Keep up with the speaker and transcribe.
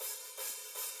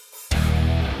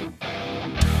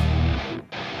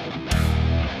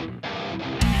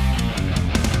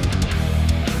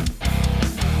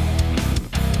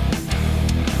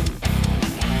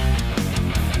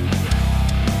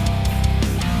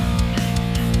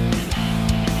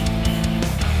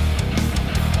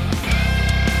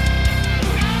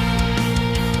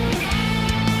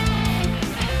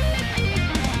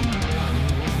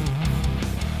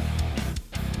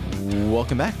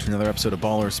welcome back to another episode of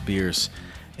Ballers, Beers,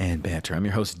 and Banter. I'm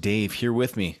your host, Dave. Here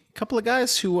with me, a couple of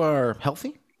guys who are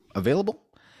healthy, available,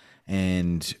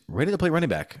 and ready to play running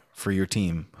back for your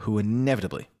team who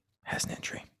inevitably has an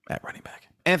injury at running back.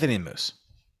 Anthony and Moose.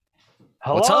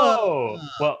 Hello. What's up?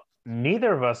 Well,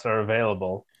 neither of us are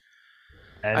available.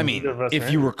 And I mean, neither of us if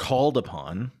are you in. were called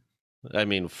upon,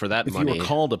 for that if money. you were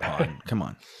called upon, come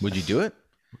on, would you do it?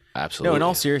 Absolutely. No, in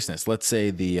all seriousness, let's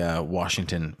say the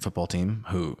Washington football team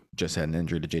who just had an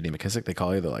injury to J.D. McKissick, they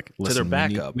call you, they're like, listen,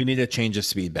 backup. we need a change of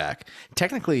speed back.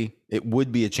 Technically, it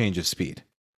would be a change of speed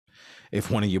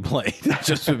if one of you played. It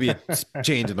just would be a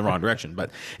change in the wrong direction.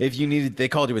 But if you needed, they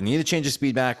called you and you need a change of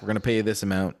speed back, we're going to pay you this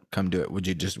amount, come do it. Would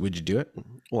you do it?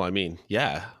 Well, I mean,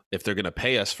 yeah. If they're going to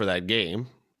pay us for that game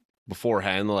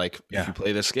beforehand, like if you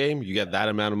play this game, you get that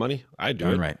amount of money, I'd do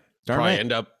it. Right.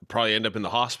 Probably end up in the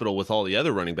hospital with all the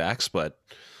other running backs, but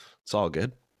it's all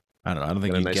good. I don't know. I don't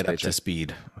think you nice get up paycheck. to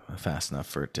speed fast enough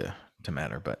for it to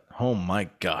matter. But oh my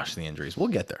gosh, the injuries. We'll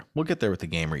get there. We'll get there with the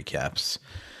game recaps.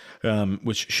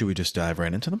 Which should we just dive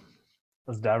right into them?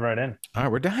 Let's dive right in. All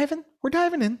right, we're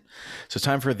diving in. So it's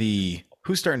time for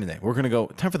who's starting today? We're gonna go.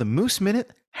 Time for the Moose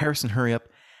Minute. Harrison, hurry up.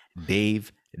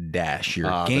 Dave Dash,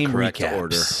 your game the correct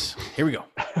recaps. Here we go.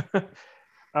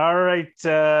 All right.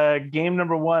 Game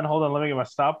number one. Hold on. Let me get my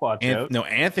stopwatch out. No,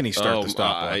 Anthony started the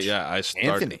stopwatch. I started.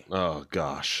 Anthony. Oh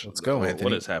gosh. Let's go, Anthony.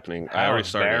 What is happening? How I already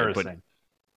started, but embarrassing.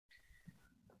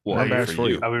 well, How embarrassed for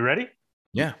you? Are we ready?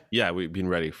 Yeah. Yeah, we've been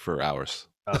ready for hours.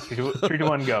 3, 2,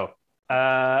 1, go. All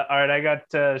right. I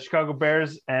got Chicago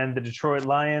Bears and the Detroit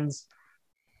Lions.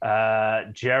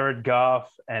 Jared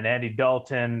Goff and Andy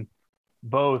Dalton,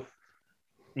 both,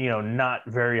 not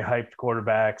very hyped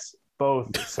quarterbacks.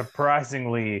 Both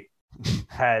surprisingly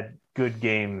had good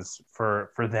games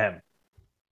for them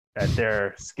at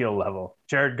their skill level.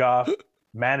 Jared Goff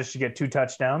managed to get 2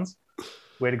 touchdowns.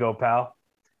 Way to go, pal.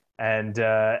 And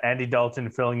Andy Dalton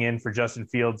filling in for Justin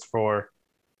Fields for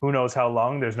who knows how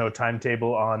long. There's no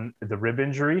timetable on the rib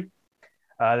injury.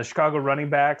 The Chicago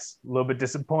running backs, a little bit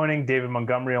disappointing. David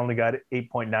Montgomery only got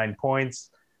 8.9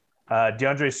 points.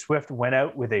 DeAndre Swift went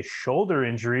out with a shoulder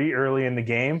injury early in the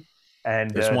game. And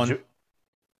There's one.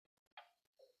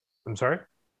 I'm sorry?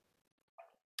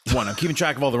 One. I'm keeping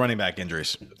track of all the running back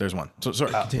injuries. There's one. So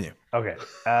sorry, continue. Okay.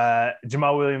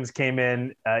 Jamal Williams came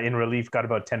in relief, got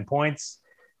about 10 points.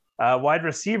 Wide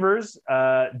receivers,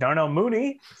 Darnell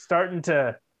Mooney started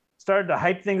to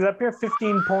hype things up here.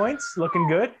 15 points, looking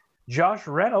good. Josh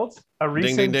Reynolds, a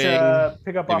recent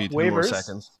pickup off waivers,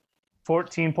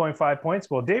 14.5 points.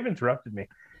 Well, Dave interrupted me.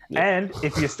 Yeah. And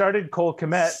if you started Cole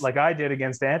Kmet like I did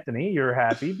against Anthony, you're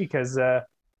happy because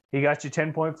he got you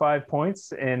 10.5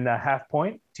 points in half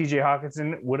point. TJ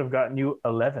Hawkinson would have gotten you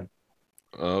 11.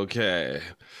 Okay.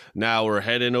 Now we're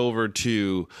heading over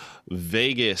to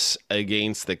Vegas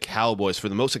against the Cowboys for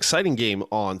the most exciting game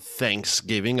on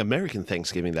Thanksgiving, American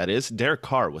Thanksgiving, that is. Derek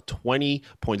Carr with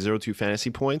 20.02 fantasy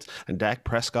points and Dak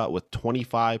Prescott with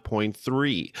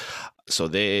 25.3. So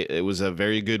it was a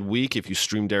very good week if you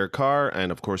stream Derek Carr,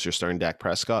 and of course you're starting Dak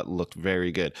Prescott, looked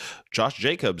very good. Josh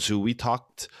Jacobs, who we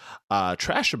talked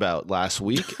trash about last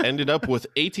week, ended up with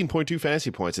 18.2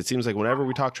 fantasy points. It seems like whenever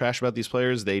we talk trash about these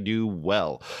players, they do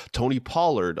well. Tony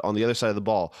Pollard on the other side of the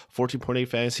ball, 14.8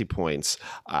 fantasy points,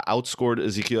 outscored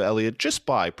Ezekiel Elliott just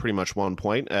by pretty much 1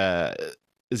 point.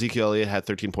 Ezekiel Elliott had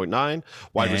 13.9.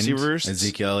 Wide receivers.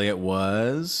 Ezekiel Elliott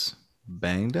was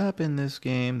banged up in this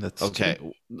game. That's okay.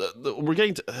 We're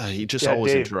getting to, he just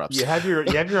always Dave, interrupts. You have your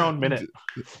own minute.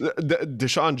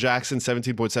 Deshaun Jackson,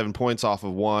 17.7 points off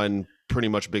of one pretty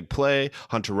much big play.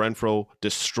 Hunter Renfrow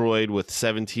destroyed with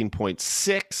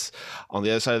 17.6. On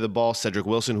the other side of the ball, Cedric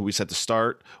Wilson, who we set to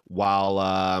start while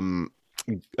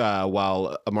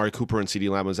Amari Cooper and CeeDee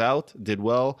Lamb was out, did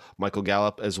well. Michael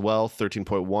Gallup as well,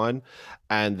 13.1.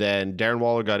 And then Darren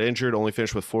Waller got injured, only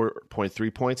finished with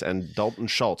 4.3 points. And Dalton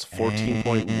Schultz,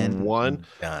 14.1.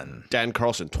 Done. Dan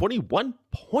Carlson, 21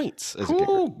 points as a kicker.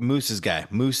 Cool. Moose's guy.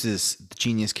 Moose is the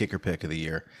genius kicker pick of the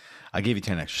year. I gave you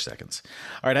 10 extra seconds.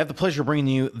 All right, I have the pleasure of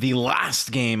bringing you the last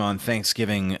game on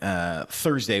Thanksgiving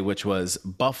Thursday, which was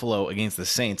Buffalo against the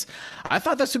Saints. I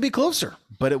thought this would be closer,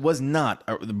 but it was not.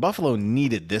 Buffalo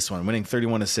needed this one, winning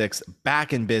 31-6,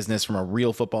 back in business from a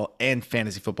real football and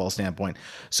fantasy football standpoint.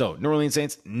 So, New Orleans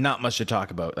Saints, not much to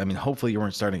talk about. I mean, hopefully you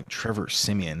weren't starting Trevor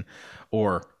Siemian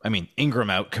or, Ingram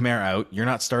out, Kamara out. You're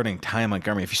not starting Ty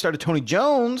Montgomery. If you started Tony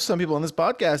Jones, some people on this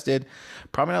podcast did,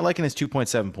 probably not liking his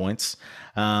 2.7 points.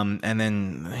 And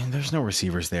then there's no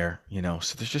receivers there,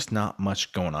 so there's just not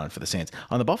much going on for the Saints.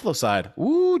 On the Buffalo side,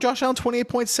 Josh Allen,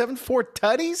 28.74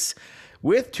 tutties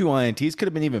with 2 INTs. Could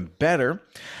have been even better.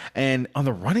 And on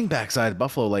the running back side,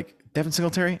 Buffalo, Devin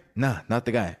Singletary? Nah, not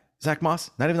the guy. Zach Moss,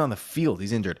 not even on the field.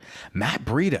 He's injured. Matt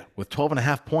Breida with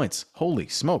 12.5 points. Holy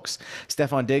smokes.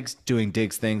 Stephon Diggs doing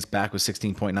Diggs things, back with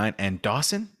 16.9. And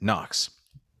Dawson Knox,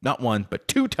 not one, but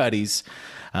 2 tutties.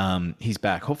 He's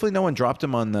back. Hopefully no one dropped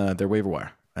him on their waiver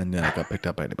wire and got picked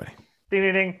up by anybody. Ding,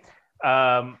 ding,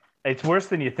 ding. It's worse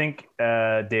than you think,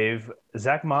 Dave.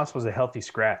 Zach Moss was a healthy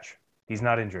scratch. He's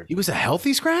not injured. He was a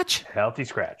healthy scratch? Healthy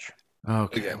scratch.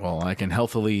 Okay, well, I can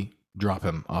healthily drop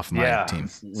him off my team.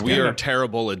 We are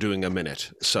terrible at doing a minute.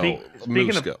 So,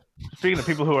 Moose, go. Speaking of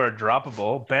people who are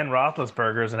droppable, Ben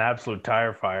Roethlisberger is an absolute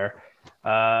tire fire.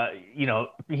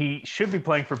 He should be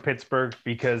playing for Pittsburgh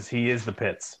because he is the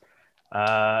Pits.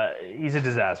 He's a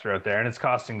disaster out there, and it's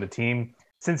costing the team.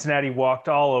 Cincinnati walked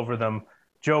all over them.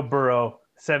 Joe Burrow,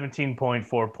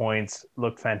 17.4 points,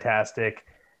 looked fantastic.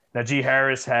 Najee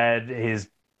Harris had his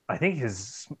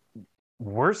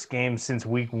worst game since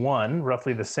week 1,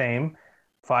 roughly the same,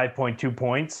 5.2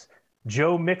 points.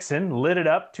 Joe Mixon lit it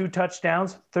up, 2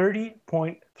 touchdowns,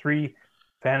 30.3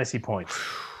 fantasy points.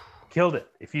 Killed it.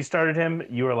 If you started him,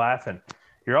 you were laughing.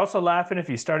 You're also laughing if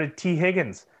you started T.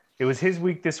 Higgins. It was his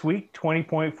week this week,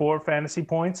 20.4 fantasy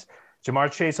points. Jamar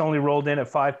Chase only rolled in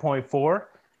at 5.4.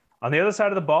 On the other side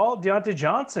of the ball, Deontay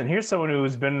Johnson. Here's someone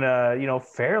who's been,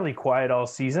 fairly quiet all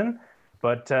season,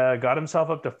 but got himself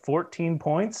up to 14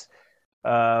 points.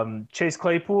 Chase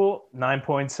Claypool,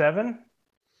 9.7.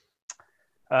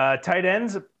 Tight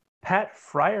ends, Pat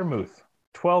Freiermuth,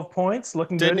 12 points,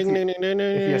 looking good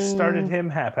if you started him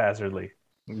haphazardly.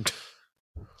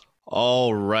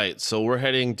 All right, so we're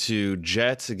heading to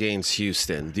Jets against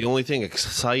Houston. The only thing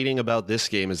exciting about this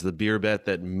game is the beer bet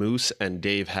that Moose and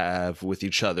Dave have with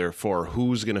each other for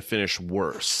who's going to finish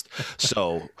worst.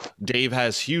 So Dave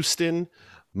has Houston,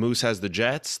 Moose has the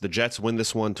Jets. The Jets win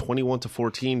this one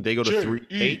 21-14. They go to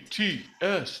 3-8.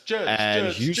 Jets, and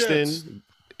Jets, Houston Jets.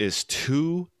 is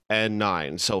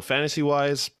 2-9. So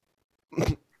fantasy-wise,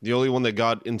 the only one that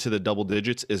got into the double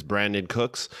digits is Brandon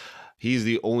Cooks. He's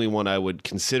the only one I would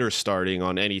consider starting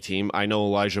on any team. I know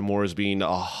Elijah Moore is being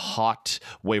a hot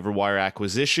waiver wire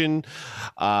acquisition,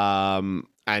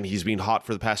 and he's been hot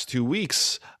for the past 2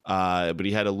 weeks. But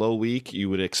he had a low week.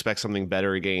 You would expect something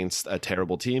better against a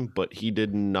terrible team, but he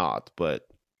did not. But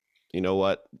you know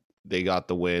what? They got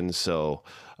the win, so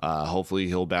hopefully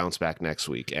he'll bounce back next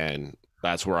week, and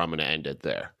that's where I'm going to end it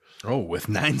there. Oh, with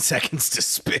 9 seconds to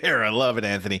spare. I love it,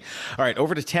 Anthony. All right,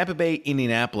 over to Tampa Bay,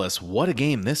 Indianapolis. What a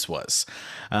game this was.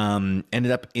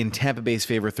 Ended up in Tampa Bay's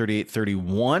favor,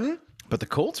 38-31, but the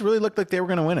Colts really looked like they were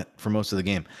going to win it for most of the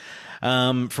game.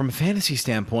 From a fantasy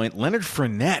standpoint, Leonard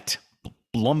Fournette,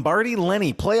 Lombardi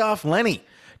Lenny, playoff Lenny,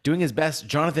 doing his best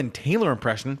Jonathan Taylor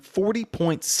impression,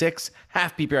 40.6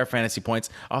 half PPR fantasy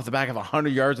points off the back of 100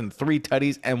 yards and 3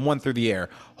 tutties and 1 through the air.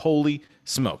 Holy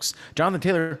smokes. Jonathan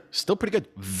Taylor, still pretty good.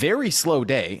 Very slow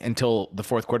day until the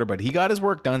fourth quarter, but he got his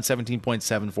work done,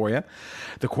 17.7 for you.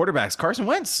 The quarterbacks, Carson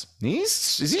Wentz,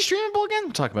 is he streamable again?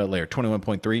 We'll talk about it later,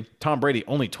 21.3. Tom Brady,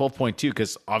 only 12.2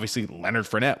 because obviously Leonard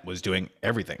Fournette was doing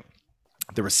everything.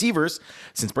 The receivers,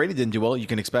 since Brady didn't do well, you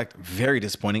can expect very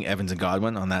disappointing Evans and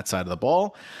Godwin on that side of the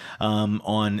ball.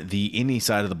 On the Indy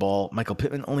side of the ball, Michael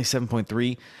Pittman, only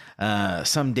 7.3.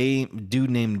 Some dude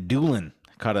named Doolin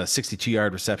caught a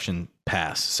 62-yard reception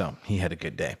pass, so he had a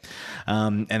good day.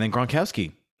 And then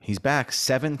Gronkowski, he's back.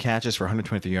 7 catches for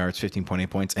 123 yards, 15.8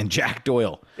 points. And Jack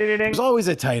Doyle. There's always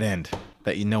a tight end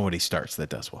that you know what he starts that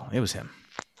does well. It was him.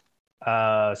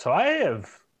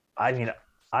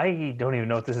 I don't even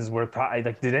know if this is worth.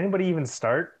 Did anybody even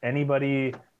start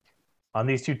anybody on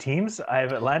these two teams? I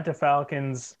have Atlanta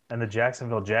Falcons and the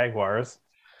Jacksonville Jaguars.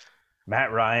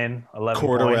 Matt Ryan, 11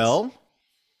 points.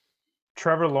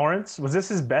 Trevor Lawrence, was this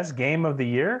his best game of the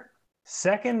year?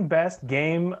 Second best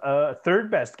game, third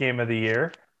best game of the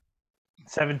year.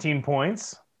 17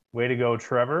 points. Way to go,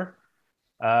 Trevor.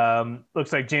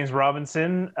 Looks like James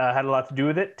Robinson had a lot to do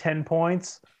with it. 10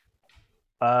 points.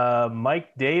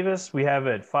 Mike Davis, we have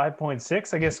at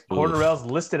 5.6. I guess Cordarrelle's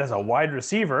listed as a wide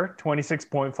receiver,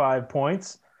 26.5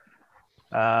 points.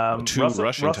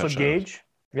 Russell Gage.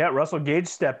 Yeah, Russell Gage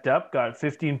stepped up, got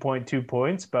 15.2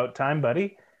 points. About time,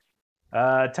 buddy.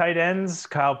 Tight ends,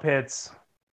 Kyle Pitts.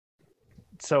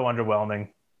 So underwhelming.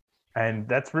 And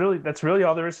that's really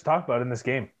all there is to talk about in this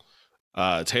game.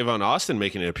 Tavon Austin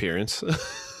making an appearance.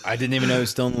 I didn't even know he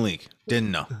was still in the league. Didn't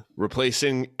know.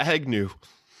 Replacing Agnew.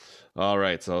 All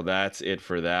right, so that's it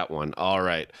for that one. All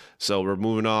right, so we're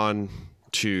moving on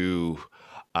to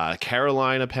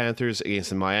Carolina Panthers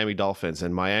against the Miami Dolphins,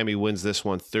 and Miami wins this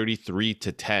one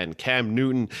 33-10. Cam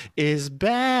Newton is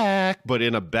back, but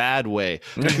in a bad way.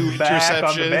 2 back interceptions.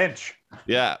 on the bench.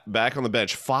 Yeah, back on the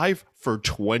bench. 5 for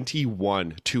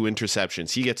 21, 2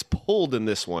 interceptions. He gets pulled in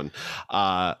this one.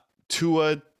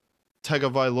 Tua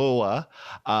Tagovailoa,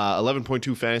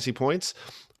 11.2 fantasy points.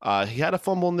 He had a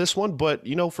fumble in this one, but,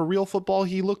 for real football,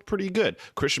 he looked pretty good.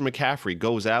 Christian McCaffrey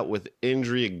goes out with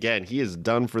injury again. He is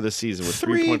done for the season with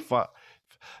 3.5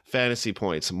 fantasy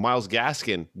points. Myles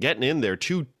Gaskin getting in there.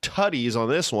 2 tutties on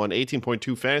this one,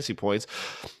 18.2 fantasy points.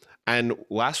 And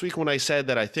last week when I said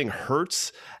that I think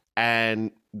Hurts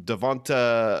and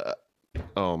Devonta,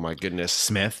 oh my goodness,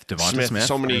 Devonta Smith,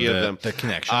 so many of them. The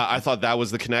connection. I thought that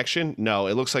was the connection. No,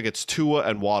 it looks like it's Tua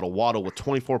and Waddle. Waddle with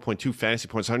 24.2 fantasy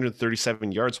points,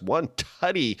 137 yards, 1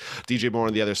 tutty. DJ Moore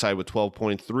on the other side with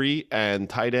 12.3, and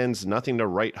tight ends, nothing to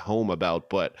write home about,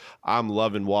 but I'm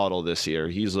loving Waddle this year.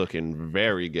 He's looking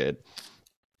very good.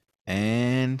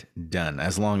 And done,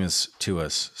 as long as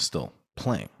Tua's still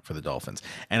playing for the Dolphins.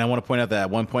 And I want to point out that at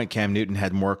one point Cam Newton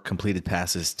had more completed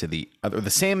passes to the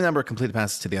same number of completed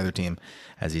passes to the other team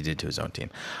as he did to his own team.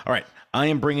 All right, I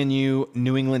am bringing you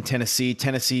New England, Tennessee.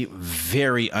 Tennessee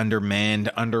very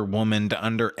undermanned, underwomaned,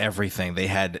 under everything. They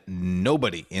had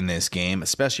nobody in this game,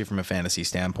 especially from a fantasy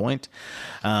standpoint.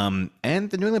 And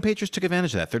the New England Patriots took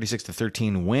advantage of that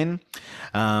 36-13 win.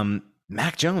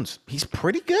 Mac Jones, he's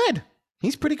pretty good.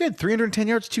 310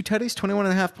 yards, 2 tutties,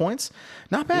 21.5 points.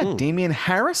 Not bad. Damian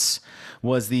Harris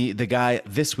was the guy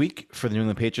this week for the New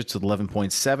England Patriots with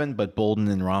 11.7, but Bolden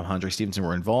and Ramondre Stevenson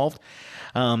were involved.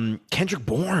 Kendrick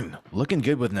Bourne looking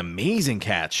good with an amazing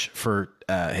catch for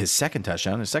his second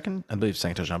touchdown. Second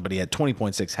touchdown, but he had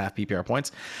 20.6 half PPR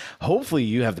points. Hopefully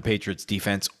you have the Patriots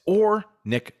defense or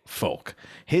Nick Folk.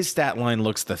 His stat line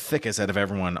looks the thickest out of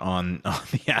everyone on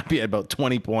the app. He had about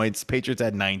 20 points. Patriots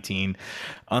had 19.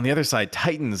 On the other side,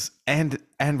 Titans and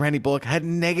Randy Bullock had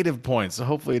negative points. So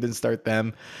hopefully it didn't start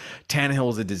them. Tannehill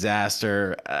was a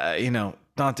disaster.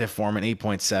 Dante Foreman,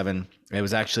 8.7. It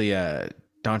was actually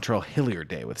Dontrell Hilliard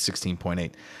day with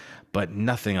 16.8. But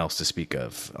nothing else to speak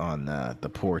of on the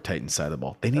poor Titans side of the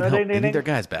ball. They need help. They need their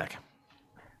guys back.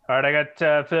 All right, I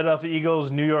got Philadelphia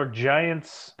Eagles, New York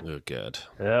Giants. Oh, God.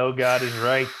 Oh, God is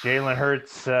right. Jalen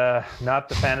Hurts, not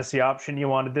the fantasy option you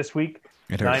wanted this week.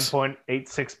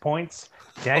 9.86 points.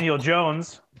 Daniel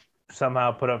Jones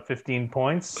somehow put up 15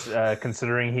 points,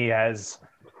 considering he has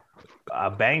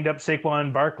banged up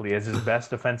Saquon Barkley as his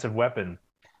best offensive weapon.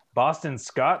 Boston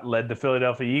Scott led the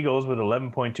Philadelphia Eagles with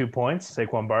 11.2 points.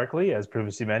 Saquon Barkley, as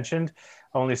previously mentioned,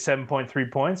 only 7.3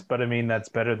 points, but that's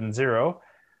better than 0.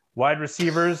 Wide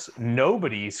receivers,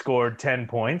 nobody scored 10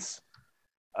 points.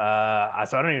 So I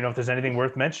don't even know if there's anything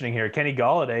worth mentioning here. Kenny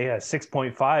Golladay has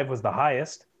 6.5 was the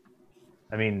highest.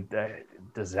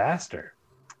 Disaster.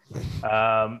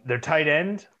 Their tight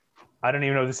end, I don't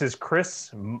even know. This is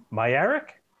Chris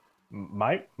Myarick?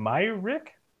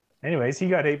 Myrick? Anyways, he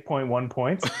got 8.1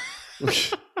 points.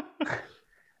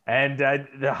 And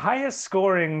the highest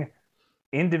scoring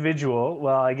individual,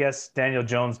 well, I guess Daniel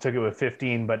Jones took it with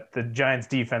 15, but the Giants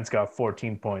defense got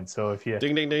 14 points. So if you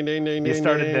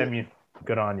started them,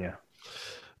 good on you.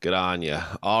 Good on you.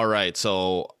 All right,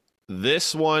 so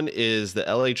this one is the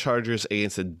LA Chargers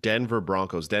against the Denver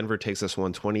Broncos. Denver takes this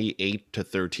one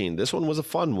 28-13. This one was a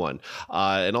fun one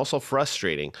and also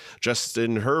frustrating.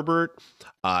 Justin Herbert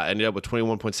ended up with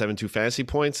 21.72 fantasy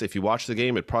points. If you watch the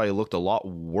game, it probably looked a lot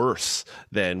worse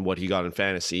than what he got in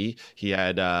fantasy. He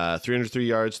had 303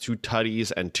 yards, 2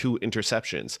 tutties, and 2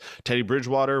 interceptions. Teddy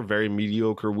Bridgewater, very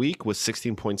mediocre week with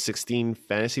 16.16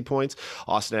 fantasy points.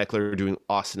 Austin Eckler doing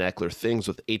Austin Eckler things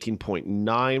with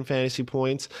 18.9 fantasy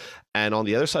points. And on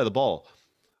the other side of the ball,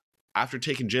 after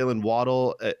taking Jalen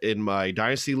Waddle in my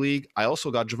Dynasty League, I also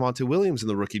got Javonte Williams in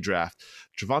the rookie draft.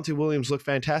 Javonte Williams looked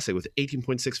fantastic with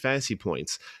 18.6 fantasy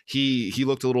points. He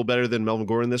looked a little better than Melvin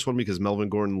Gordon this one because Melvin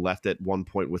Gordon left at one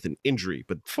point with an injury,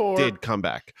 but did come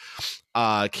back.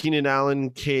 Keenan Allen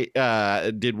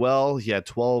did well. He had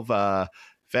 12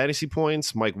 fantasy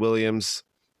points. Mike Williams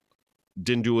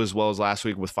didn't do as well as last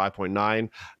week with 5.9.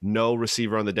 No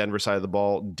receiver on the Denver side of the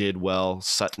ball did well.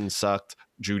 Sutton sucked.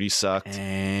 Judy sucked.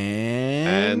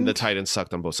 And the Titans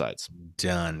sucked on both sides.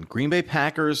 Done. Green Bay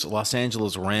Packers, Los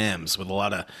Angeles Rams with a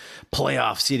lot of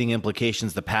playoff seeding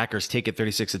implications. The Packers take it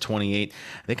 36-28.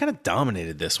 They kind of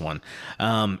dominated this one.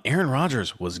 Aaron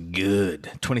Rodgers was good.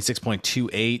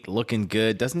 26.28, looking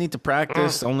good. Doesn't need to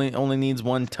practice. Only needs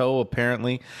one toe,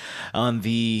 apparently. On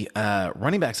the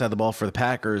running back side of the ball for the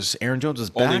Packers, Aaron Jones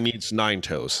was back. Only needs 9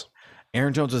 toes.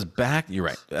 Aaron Jones was back. You're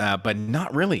right, but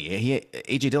not really.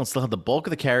 AJ Dillon still had the bulk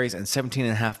of the carries and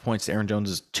 17.5 points to Aaron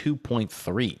Jones's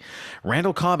 2.3.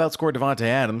 Randall Cobb outscored Devontae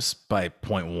Adams by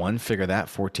 0.1. Figure that,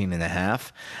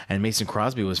 14.5. And Mason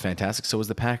Crosby was fantastic. So was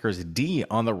the Packers D.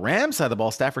 On the Rams side of the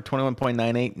ball, Stafford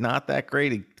 21.98. Not that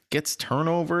great. He gets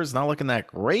turnovers, not looking that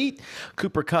great.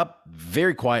 Cooper Kupp,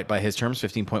 very quiet by his terms,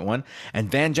 15.1. And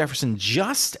Van Jefferson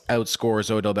just outscores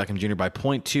Odell Beckham Jr. by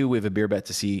 0.2. We have a beer bet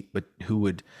to see, but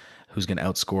who's going to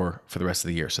outscore for the rest of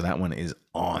the year. So that one is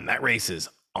on. That race is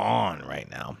on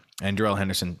right now. And Darrell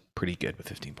Henderson, pretty good with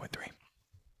 15.3.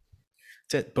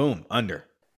 That's it. Boom. Under.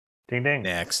 Ding, ding.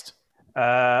 Next.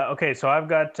 Okay, so I've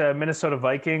got Minnesota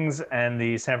Vikings and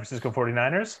the San Francisco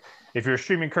 49ers. If you're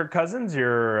streaming Kirk Cousins,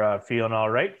 you're feeling all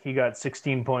right. He got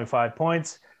 16.5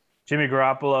 points. Jimmy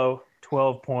Garoppolo,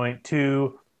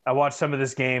 12.2. I watched some of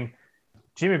this game.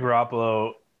 Jimmy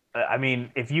Garoppolo, I mean,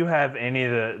 if you have any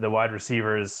of the wide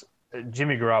receivers,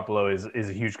 Jimmy Garoppolo is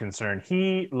a huge concern.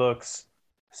 He looks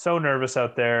so nervous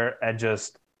out there, and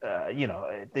just they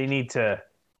need to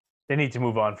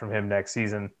move on from him next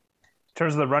season. In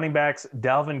terms of the running backs,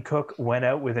 Dalvin Cook went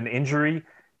out with an injury.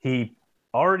 He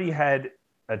already had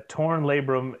a torn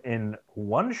labrum in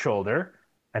one shoulder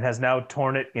and has now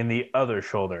torn it in the other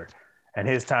shoulder, and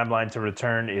his timeline to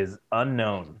return is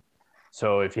unknown.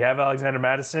 So if you have Alexander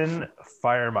Mattison,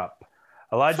 fire him up.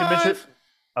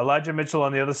 Elijah Mitchell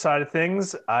on the other side of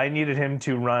things, I needed him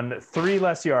to run 3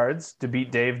 less yards to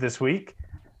beat Dave this week.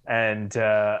 And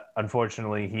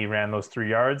unfortunately, he ran those 3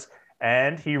 yards.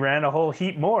 And he ran a whole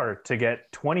heap more to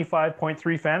get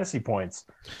 25.3 fantasy points.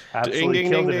 Absolutely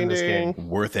killed it in this game.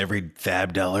 Worth every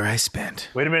fab dollar I spent.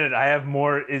 Wait a minute. I have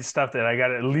more stuff that I got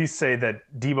to at least say that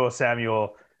Deebo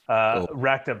Samuel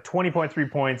racked up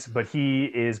 20.3 points, but he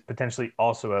is potentially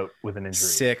also out with an injury.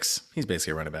 6. He's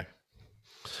basically a running back.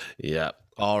 Yeah.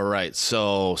 All right.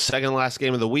 So second last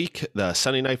game of the week, the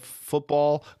Sunday Night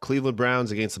Football, Cleveland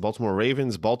Browns against the Baltimore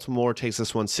Ravens. Baltimore takes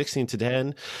this one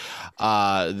 16-10.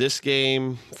 This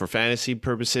game, for fantasy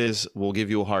purposes, will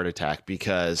give you a heart attack,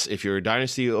 because if you're a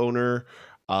dynasty owner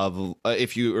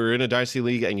if you are in a dynasty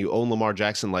league and you own Lamar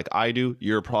Jackson like I do,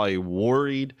 you're probably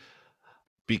worried,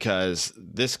 because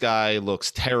this guy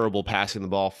looks terrible passing the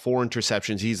ball. 4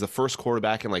 interceptions. He's the first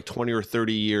quarterback in like 20 or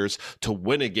 30 years to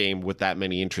win a game with that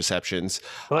many interceptions.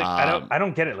 But I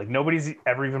don't get it. Like, nobody's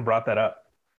ever even brought that up.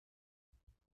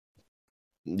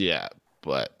 Yeah,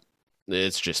 but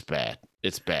it's just bad.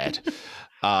 It's bad.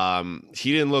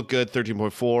 He didn't look good.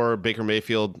 13.4. Baker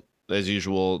Mayfield, as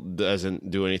usual,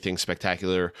 doesn't do anything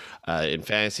spectacular in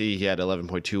fantasy. He had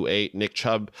 11.28. Nick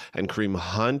Chubb and Kareem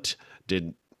Hunt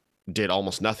did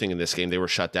almost nothing in this game. They were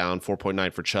shut down.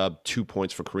 4.9 for Chubb, 2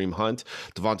 points for Kareem Hunt.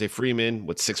 Devontae Freeman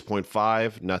with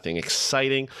 6.5, nothing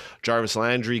exciting. Jarvis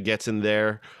Landry gets in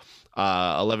there,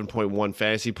 11.1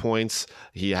 fantasy points.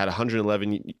 He had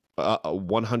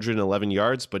 111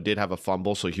 yards, but did have a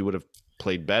fumble, so he would have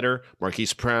played better.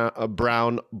 Marquise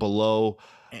Brown below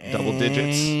double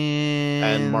digits,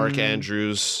 and Mark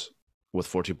Andrews with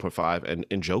 14.5, and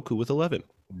Njoku with 11.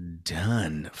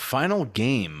 Done. Final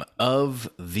game of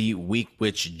the week,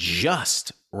 which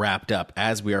just wrapped up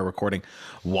as we are recording.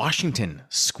 Washington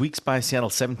squeaks by Seattle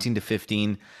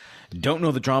 17-15. Don't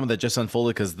know the drama that just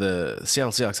unfolded, because the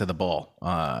Seattle Seahawks had the ball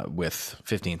with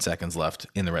 15 seconds left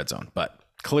in the red zone. But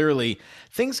clearly,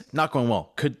 things not going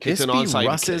well. Could this be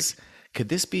Russ's? Could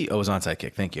this be? Oh, it was onside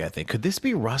kick. Thank you, I think. Could this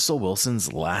be Russell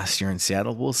Wilson's last year in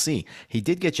Seattle? We'll see. He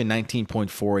did get you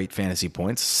 19.48 fantasy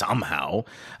points somehow,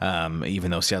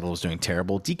 even though Seattle was doing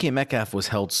terrible. DK Metcalf was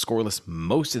held scoreless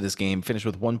most of this game, finished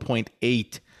with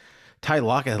 1.8. Ty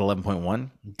Lockett had 11.1.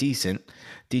 Decent.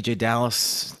 DJ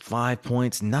Dallas, 5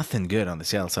 points. Nothing good on the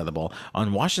Seattle side of the ball.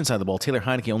 On Washington side of the ball, Taylor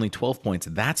Heineke only 12 points.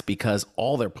 That's because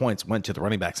all their points went to the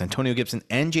running backs, Antonio Gibson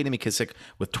and J.D. McKissick,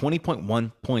 with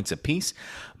 20.1 points apiece.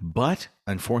 But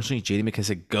unfortunately, J.D.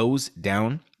 McKissick goes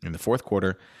down in the fourth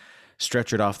quarter,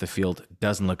 stretchered off the field.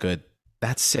 Doesn't look good.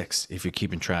 That's 6 if you're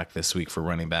keeping track this week for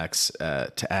running backs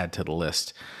to add to the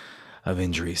list of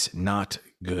injuries. Not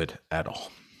good at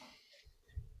all.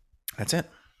 That's it.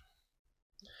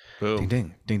 Boom. Ding,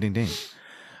 ding, ding, ding, ding.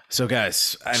 So,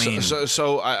 guys,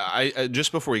 I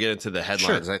just before we get into the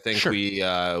headlines, Sure, I think sure.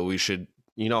 we should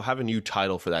have a new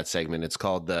title for that segment. It's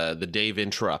called the Dave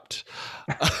Interrupt.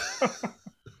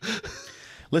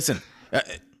 Listen,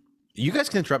 you guys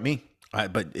can interrupt me,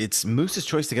 but it's Moose's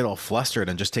choice to get all flustered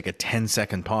and just take a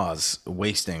 10-second pause,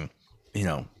 wasting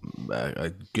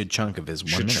a good chunk of his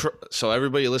 1 minute. So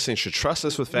everybody listening should trust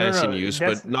us with fantasy news,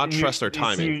 but not trust our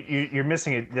timing. You're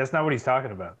missing it. That's not what he's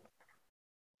talking about.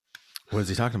 What is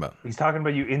he talking about? He's talking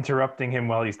about you interrupting him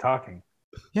while he's talking.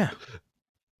 Yeah.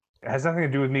 It has nothing to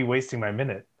do with me wasting my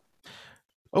minute.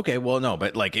 Okay, well, no,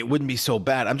 but like it wouldn't be so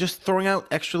bad. I'm just throwing out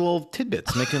extra little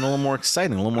tidbits, making it a little more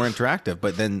exciting, a little more interactive.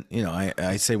 But then,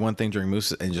 I say one thing during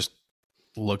Moose and just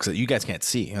looks at you guys can't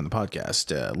see on the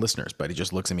podcast listeners, but he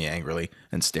just looks at me angrily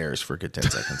and stares for a good 10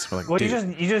 seconds. We're like, Well,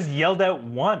 dude, you just yelled out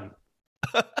one.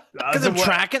 because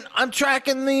I'm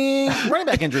tracking the running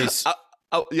back injuries.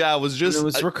 Oh yeah, it was just It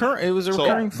was recurring. It was a so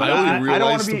recurring. I only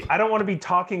realized I don't want to be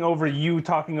talking over you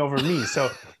talking over me. So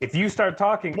if you start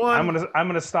talking, I'm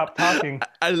gonna stop talking.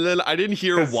 and then I didn't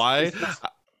hear why.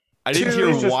 I didn't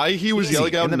Two, hear why he was easy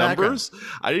yelling out in the numbers.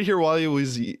 I didn't hear why he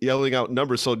was yelling out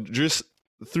numbers. So just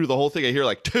through the whole thing, I hear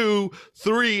like 2,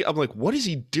 3. I'm like, what is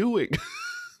he doing?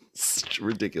 It's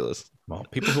ridiculous. Well,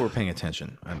 people who were paying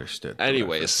attention understood.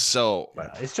 Anyways, so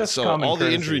It's just so common all the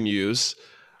courtesy. injury news.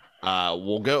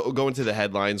 We'll go into the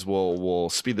headlines. We'll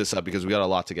speed this up because we got a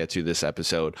lot to get to this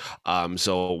episode.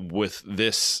 So with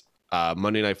this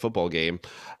Monday Night Football game,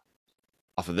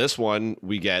 off of this one,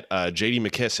 we get J.D.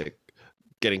 McKissick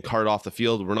getting carted off the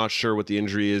field. We're not sure what the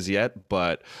injury is yet,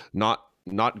 but not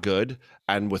good.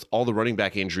 And with all the running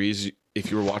back injuries,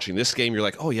 if you were watching this game, you're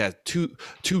like, oh yeah, two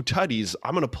tutties.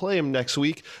 I'm gonna play him next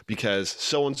week because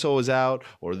so and so is out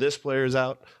or this player is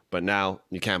out. But now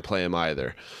you can't play him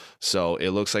either. So it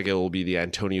looks like it will be the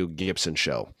Antonio Gibson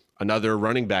show. Another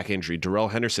running back injury. Darrell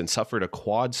Henderson suffered a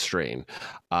quad strain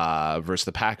versus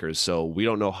the Packers. So we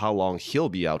don't know how long he'll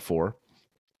be out for.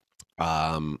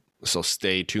 So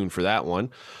stay tuned for that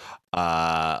one.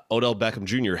 Odell Beckham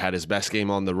Jr. had his best game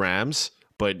on the Rams,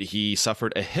 but he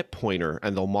suffered a hip pointer,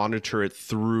 and they'll monitor it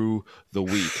through the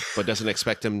week, but doesn't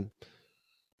expect him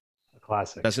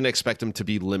to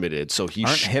be limited. So he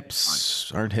aren't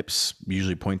hips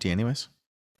usually pointy anyways?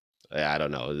 I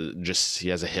don't know. Just he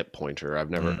has a hip pointer.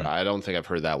 I don't think I've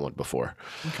heard that one before.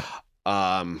 Okay.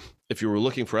 If you were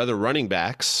looking for other running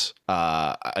backs,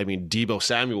 Deebo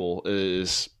Samuel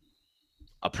is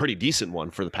a pretty decent one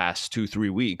for the past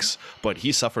 2-3 weeks, but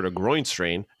he suffered a groin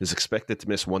strain, is expected to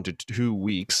miss 1 to 2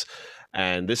 weeks.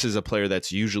 And this is a player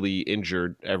that's usually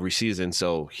injured every season.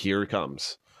 So here it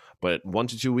comes. But 1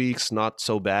 to 2 weeks, not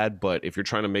so bad. But if you're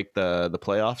trying to make the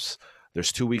playoffs,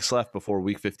 there's 2 weeks left before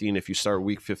week 15 if you start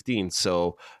week 15.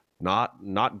 So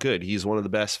not good. He's one of the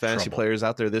best fantasy players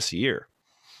out there this year.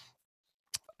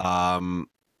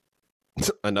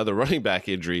 Another running back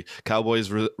injury. Cowboys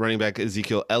running back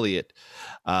Ezekiel Elliott.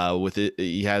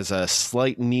 He has a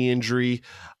slight knee injury,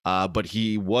 but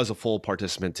he was a full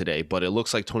participant today. But it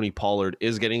looks like Tony Pollard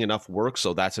is getting enough work,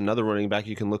 so that's another running back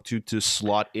you can look to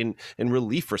slot in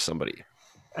relief for somebody.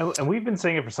 And we've been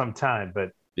saying it for some time,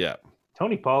 but yeah,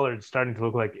 Tony Pollard's starting to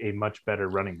look like a much better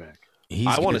running back.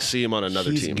 I want to see him on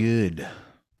another team. Good.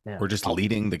 Yeah. We're just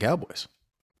leading the Cowboys.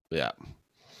 Yeah.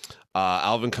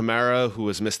 Alvin Kamara, who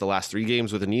has missed the last 3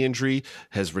 games with a knee injury,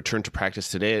 has returned to practice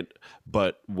today,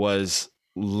 but was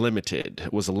a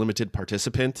limited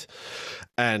participant.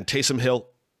 And Taysom Hill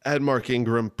and Mark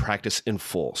Ingram practice in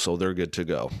full, so they're good to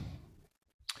go.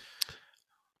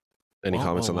 Any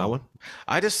comments on that one?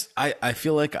 I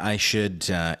feel like I should,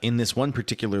 in this one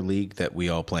particular league that we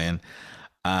all play in,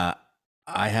 I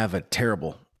have a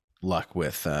terrible luck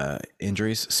with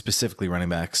injuries, specifically running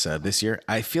backs this year.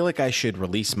 I feel like I should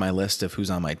release my list of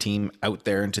who's on my team out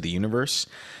there into the universe,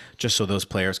 just so those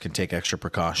players can take extra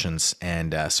precautions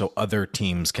and so other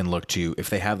teams can look to, if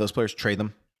they have those players, trade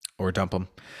them or dump them,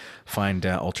 find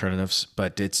alternatives.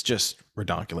 But it's just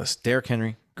ridiculous. Derrick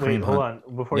Henry, Kareem Hunt. Hold on.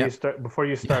 Before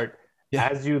you start, Yeah.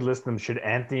 as you list them, should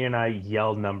Anthony and I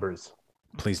yell numbers?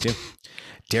 Please do.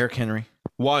 Derrick Henry,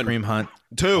 1, Kareem Hunt,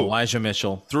 2, Elijah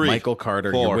Mitchell, 3, Michael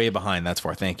Carter. 4. You're way behind. That's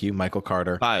 4. Thank you, Michael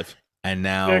Carter. 5. And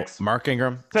now 6, Mark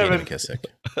Ingram, 7. J.D. McKissick.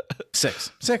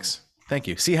 6. Thank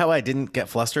you. See how I didn't get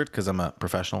flustered because I'm a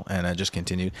professional and I just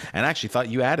continued. And I actually thought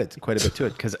you added quite a bit to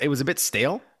it because it was a bit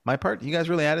stale, my part. You guys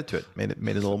really added to it. Made it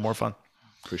a little more fun.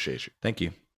 Appreciate you. Thank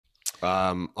you.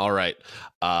 All right.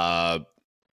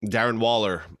 Darren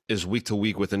Waller is week to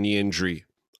week with a knee injury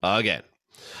again.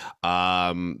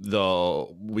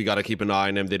 Though we got to keep an eye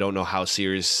on him. They don't know how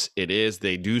serious it is.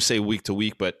 They do say week to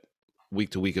week, but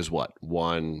week to week is what?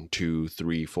 1, 2,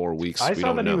 3, 4 weeks. I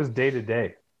saw that he was day to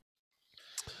day.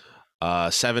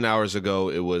 7 hours ago,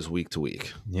 it was week to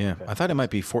week. Yeah. I thought it might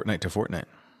be fortnight to fortnight.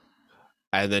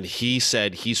 And then he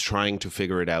said he's trying to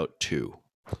figure it out too.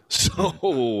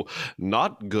 So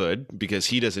not good because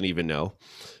he doesn't even know.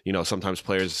 You know, sometimes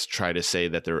players try to say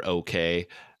that they're okay.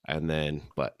 And then,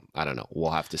 but I don't know.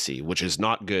 We'll have to see, which is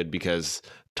not good because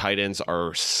tight ends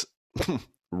are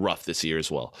rough this year as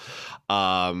well.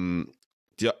 DeAndre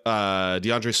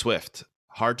Swift.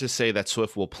 Hard to say that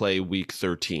Swift will play week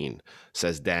 13,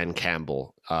 says Dan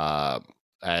Campbell.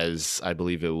 as I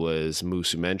believe it was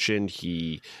Moose who mentioned,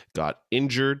 he got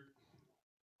injured.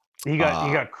 He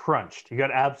got crunched. He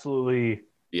got absolutely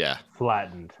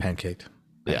flattened. Pancaked.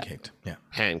 Yeah.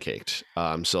 Pancaked.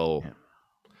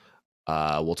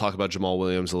 We'll talk about Jamal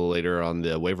Williams a little later on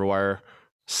the waiver wire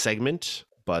segment,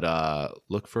 but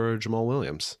look for Jamal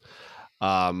Williams.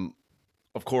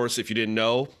 Of course, if you didn't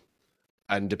know,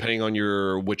 and depending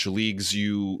on which leagues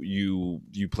you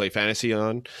play fantasy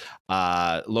on,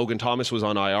 Logan Thomas was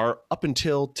on IR up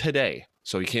until today.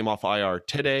 So he came off IR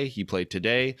today. He played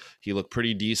today. He looked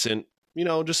pretty decent.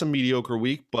 Just a mediocre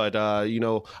week, but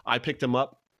I picked him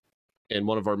up in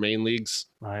one of our main leagues.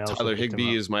 Tyler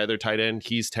Higbee is my other tight end.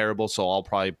 He's terrible, so I'll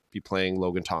probably be playing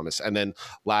Logan Thomas. And then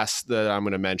last that I'm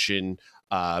going to mention,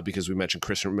 because we mentioned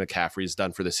Christian McCaffrey's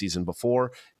done for the season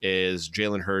before, is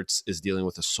Jalen Hurts is dealing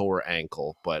with a sore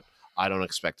ankle, but I don't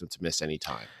expect him to miss any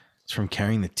time. It's from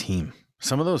carrying the team.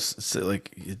 Some of those,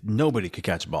 nobody could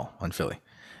catch a ball on Philly.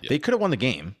 Yeah. They could have won the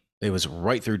game. It was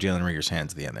right through Jalen Reagor's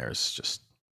hands at the end there. It's just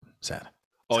sad.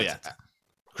 Sad.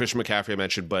 Christian McCaffrey I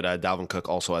mentioned, but Dalvin Cook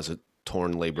also has a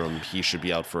torn labrum. He should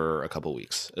be out for a couple of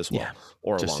weeks as well,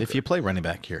 or just longer. If you play running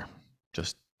back here,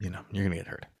 just you're gonna get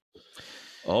hurt.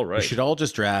 All right, we should all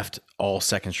just draft all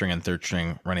second string and third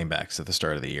string running backs at the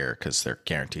start of the year because they're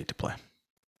guaranteed to play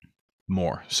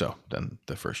more so than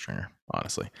the first stringer,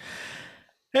 honestly.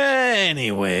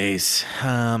 Anyways,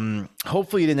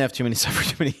 hopefully you didn't have suffer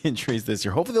too many injuries this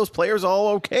year. Hopefully those players are all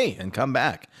okay and come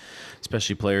back,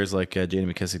 especially players like J.D.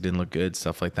 McKissic didn't look good,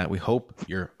 stuff like that. We hope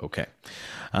you're okay.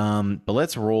 But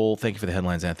let's roll. Thank you for the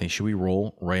headlines, Anthony. Should we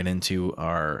roll right into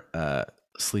our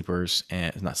sleepers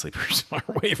and not sleepers, our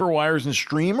waiver wires and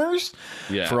streamers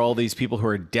for all these people who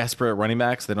are desperate running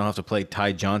backs? They don't have to play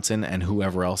Ty Johnson and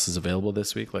whoever else is available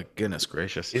this week. Like, goodness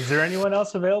gracious. Is there anyone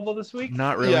else available this week?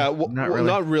 Not really. Yeah,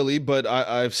 not really. But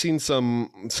I've seen some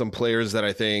players that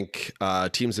I think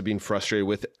teams have been frustrated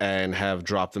with and have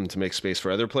dropped them to make space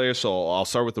for other players. So I'll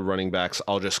start with the running backs.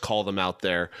 I'll just call them out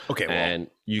there. Okay. And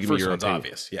you give me your opinion.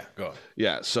 Obvious. Yeah. Go ahead.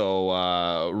 Yeah.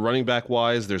 So running back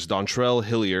wise, there's Dontrell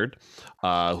Hilliard.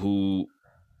 Who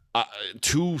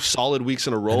 2 solid weeks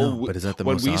in a row. Know, but is that the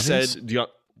most obvious?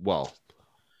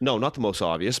 No, not the most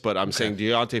obvious, but I'm saying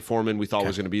Deontay Foreman we thought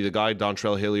was going to be the guy.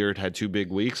 Dontrell Hilliard had 2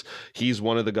 big weeks. He's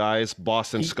one of the guys.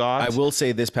 Boston Scott. I will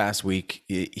say this past week,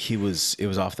 it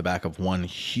was off the back of one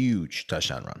huge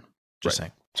touchdown run. Just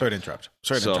saying. Sorry to interrupt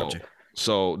you.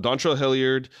 So Dontrell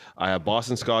Hilliard, I have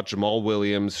Boston Scott, Jamal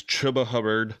Williams, Chuba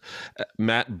Hubbard,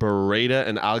 Matt Breida,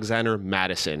 and Alexander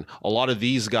Madison. A lot of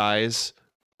these guys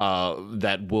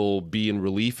that will be in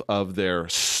relief of their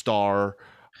star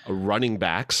running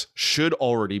backs should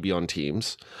already be on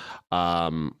teams.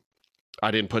 I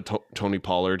didn't put Tony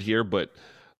Pollard here, but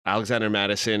Alexander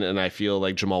Madison and I feel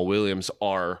like Jamal Williams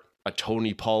are a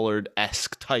Tony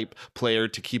Pollard-esque type player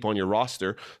to keep on your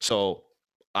roster. So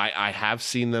I have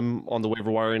seen them on the waiver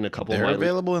wire in a couple They're of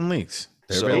available in leagues.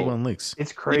 Available in leagues.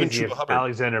 It's crazy if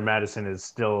Alexander Madison is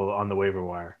still on the waiver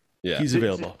wire. Yeah, he's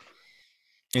available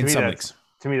in some leagues.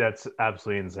 To me, that's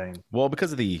absolutely insane. Well,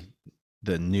 because of the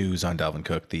news on Dalvin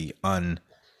Cook, the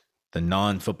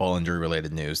non-football injury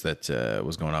related news that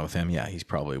was going on with him. Yeah,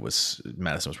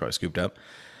 Madison was probably scooped up.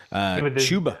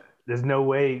 Chuba. There's no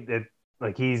way that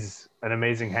he's an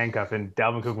amazing handcuff, and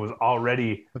Dalvin Cook was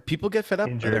already. But people get fed up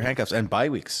with their handcuffs and bye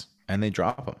weeks, and they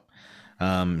drop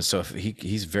him. So if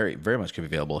he's very, very much could be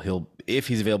available. If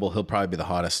he's available, he'll probably be the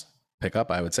hottest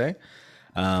pickup, I would say.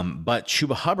 But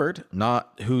Chuba Hubbard,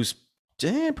 who's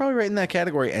probably right in that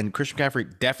category, and Christian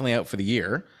McCaffrey definitely out for the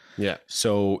year. Yeah.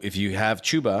 So if you have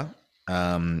Chuba,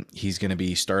 he's going to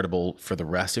be startable for the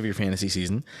rest of your fantasy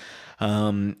season.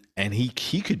 And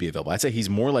he could be available. I'd say he's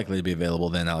more likely to be available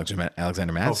than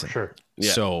Alexander Madison. Oh, for sure.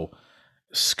 Yeah. So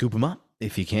scoop him up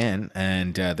if you can.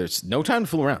 And there's no time to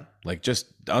fool around. Just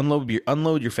unload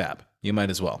your fab. You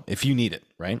might as well if you need it,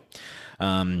 right?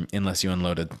 Unless you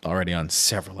unloaded already on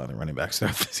several other running backs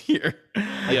throughout this year.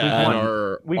 Yeah, and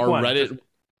our Reddit,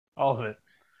 all of it.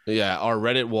 Yeah, our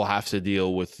Reddit will have to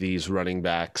deal with these running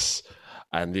backs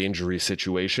and the injury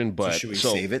situation. But should we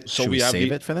save it? So should we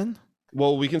save it for then?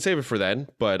 Well, we can save it for then,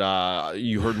 but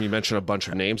you heard me mention a bunch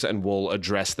of names and we'll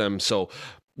address them. So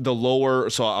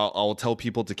I'll tell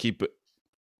people to keep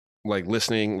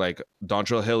listening,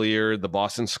 Dontrell Hilliard, the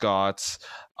Boston Scotts,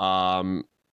 and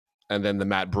then the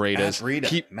Matt Breidas.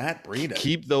 Matt Breida.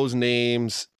 Keep those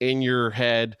names in your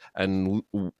head and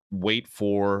wait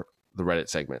for the Reddit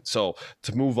segment. So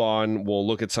to move on, we'll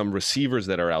look at some receivers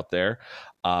that are out there.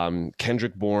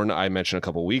 Kendrick Bourne, I mentioned a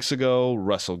couple weeks ago.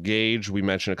 Russell Gage, we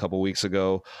mentioned a couple weeks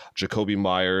ago. Jacoby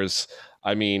Myers.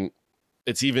 I mean,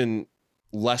 it's even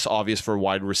less obvious for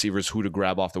wide receivers who to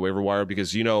grab off the waiver wire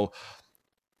because, you know,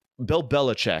 Bill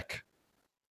Belichick,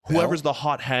 whoever's the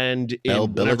hot hand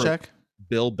in Belichick?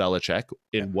 Bill Belichick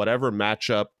in whatever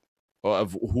matchup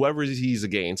of whoever he's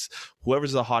against,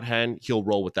 whoever's the hot hand, he'll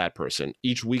roll with that person.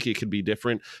 Each week it could be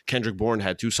different. Kendrick Bourne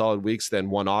had 2 solid weeks, then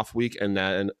 1 off week, and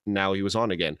then now he was on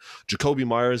again. Jacoby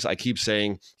Myers, I keep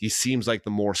saying he seems like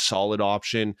the more solid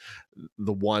option,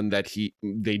 the one that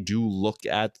they do look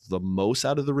at the most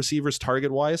out of the receivers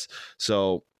target wise.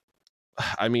 So,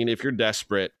 I mean, if you're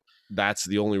desperate, that's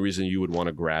the only reason you would want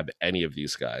to grab any of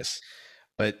these guys.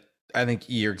 But I think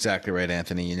you're exactly right,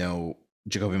 Anthony. You know,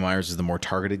 Jacoby Myers is the more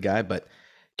targeted guy, but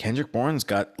Kendrick Bourne's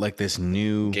got like this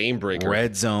new game breaker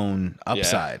red zone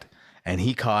upside. And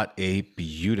he caught a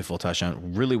beautiful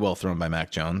touchdown, really well thrown by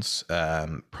Mac Jones.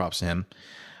 Props to him.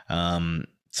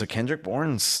 So Kendrick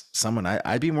Bourne's someone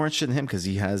I'd be more interested in him because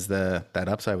he has that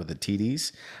upside with the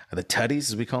TDs, or the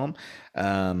tutties as we call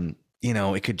them. You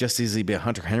know, it could just easily be a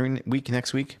Hunter Henry week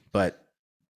next week, but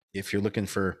if you're looking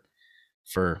for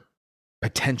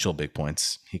potential big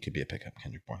points, he could be a pickup.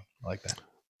 Kendrick Bourne, I like that.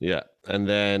 Yeah, and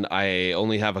then I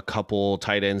only have a couple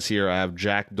tight ends here. I have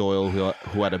Jack Doyle,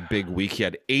 who had a big week. He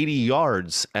had 80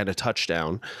 yards and a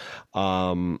touchdown.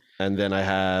 And then I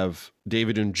have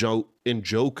David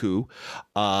Njoku.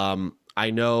 I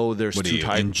know there's what are two you,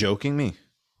 tight in joking me?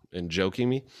 In joking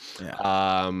me,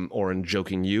 yeah. Or in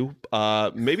joking you,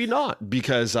 maybe not,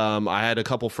 because I had a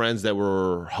couple friends that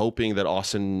were hoping that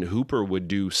Austin Hooper would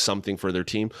do something for their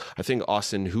team. I think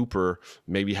Austin Hooper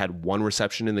maybe had 1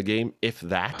 reception in the game, if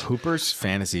that. Hooper's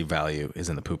fantasy value is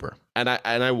in the pooper, and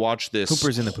I watched this.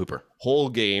 Hooper's in the pooper whole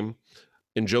game.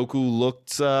 Njoku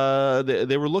looked,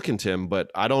 they were looking to him, but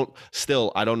I don't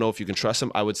know if you can trust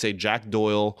him. I would say Jack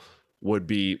Doyle would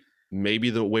be maybe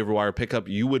the waiver wire pickup.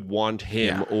 You would want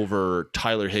him over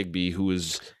Tyler Higbee, who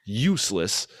is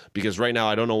useless, because right now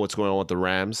I don't know what's going on with the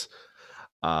Rams.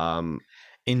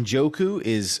 Njoku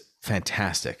is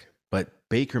fantastic, but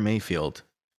Baker Mayfield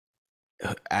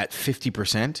at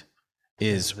 50%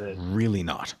 is really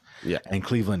not. Yeah. And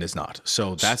Cleveland is not.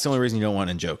 So that's the only reason you don't want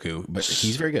Njoku, but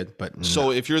he's very good. But so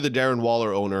if you're the Darren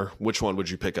Waller owner, which one would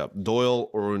you pick up,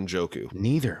 Doyle or Njoku?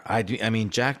 Neither. I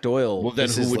mean, Jack Doyle. Well, then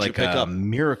this who is would like you pick a up?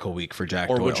 Miracle week for Jack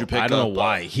or Doyle. Would you pick I don't up, know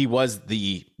why he was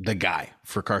the guy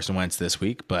for Carson Wentz this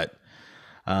week, but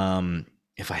if I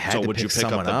had to would pick you pick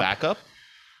someone up the backup?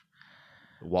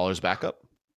 Waller's backup?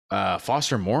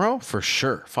 Foster Moreau for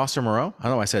sure. Foster Moreau. I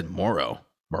don't know why I said Moreau.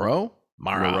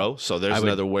 Moreau. So there's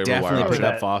another waiver wire. Definitely pick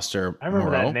up Foster. I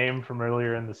remember Moreau. that name from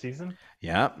earlier in the season.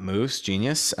 Yeah, Moose,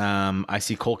 genius. I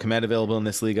see Cole Kmet available in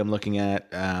this league. I'm looking at.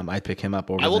 I pick him up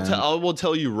over. I will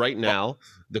tell you right now,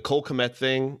 the Cole Kmet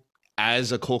thing.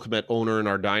 As a Cole Kmet owner in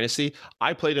our dynasty,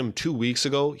 I played him 2 weeks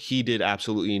ago. He did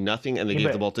absolutely nothing, and they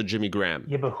gave the ball to Jimmy Graham.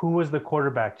 Yeah, but who was the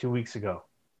quarterback 2 weeks ago?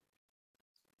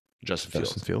 Justin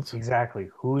Fields. Exactly.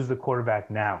 Who's the quarterback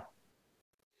now?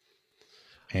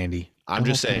 Andy. I'm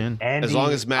just saying, Andy, as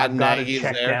long as Matt Nagy is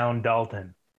check there, down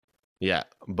Dalton. Yeah,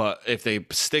 but if they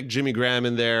stick Jimmy Graham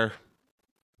in there,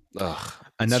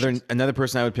 another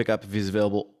person I would pick up if he's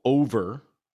available over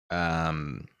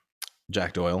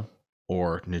Jack Doyle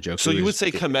or Njoku. So you would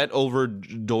say Kmet over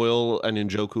Doyle and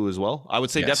Njoku as well? I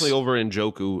would say definitely over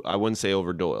Njoku. I wouldn't say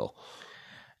over Doyle.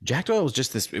 Jack Doyle was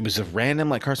just this. It was a random,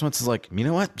 like Carson Wentz is like, you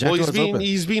know what? Jack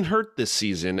he's been hurt this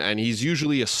season, and he's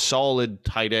usually a solid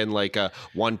tight end, like a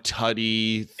 1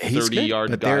 tutty,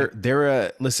 30-yard guy.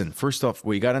 They're listen. First off,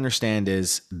 what you got to understand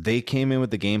is they came in with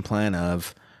the game plan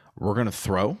of we're going to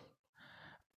throw.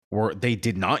 Or they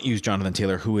did not use Jonathan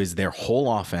Taylor, who is their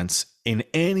whole offense in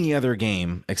any other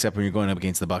game except when you're going up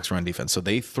against the Bucs run defense. So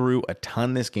they threw a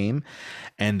ton this game,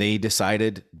 and they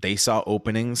decided they saw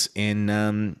openings in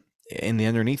the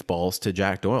underneath balls to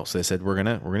Jack Doyle. So they said, we're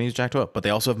gonna use Jack Doyle. But they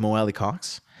also have Mo Alley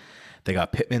Cox. They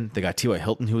got Pittman. They got T.Y.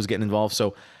 Hilton, who was getting involved.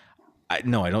 So I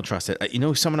don't trust it. You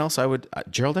know, someone else I would,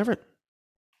 Gerald Everett.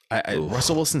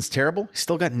 Russell Wilson's terrible. He's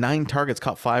still got 9 targets,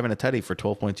 caught 5 and a tutty for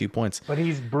 12.2 points. But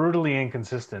he's brutally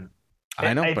inconsistent.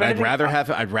 I know, but I'd rather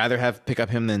have pick up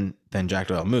him than Jack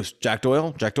Doyle. Moose, Jack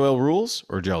Doyle rules,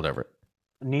 or Gerald Everett?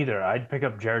 Neither. I'd pick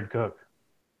up Jared Cook.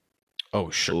 Oh,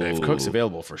 sure. If Cook's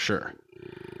available, for sure.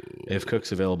 If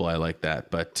Cook's available, I like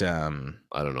that. But I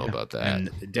don't know about that. And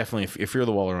definitely, if you're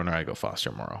the Waller owner, I go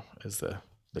Foster Moreau as the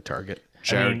target.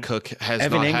 Jared Cook has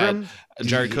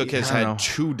had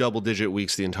 2 double-digit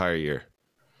weeks the entire year.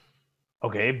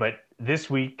 Okay, but this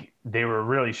week they were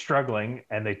really struggling,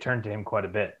 and they turned to him quite a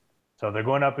bit. So they're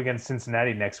going up against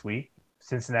Cincinnati next week.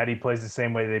 Cincinnati plays the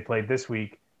same way they played this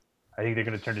week. I think they're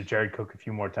going to turn to Jared Cook a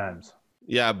few more times.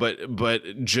 Yeah,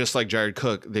 but just like Jared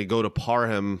Cook, they go to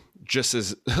Parham just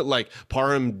as like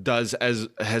Parham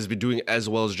has been doing as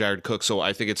well as Jared Cook. So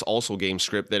I think it's also game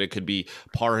script that it could be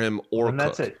Parham or And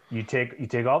Cook. that's it. You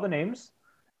take all the names,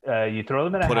 you throw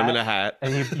them in a Put hat, them in a hat,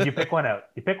 and you pick one out.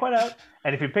 You pick one out,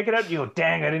 and if you pick it out, you go,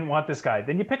 "Dang, I didn't want this guy."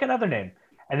 Then you pick another name,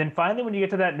 and then finally, when you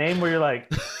get to that name where you're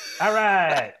like, "All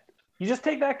right," you just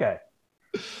take that guy.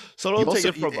 So don't take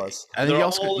it from us. I think They're you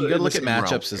all got to in look the at same realm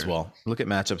matchups as here. well. Look at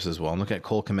matchups as well. And look at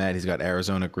Cole Kmet. He's got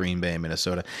Arizona, Green Bay,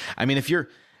 Minnesota. I mean, if you're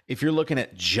looking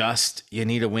at just you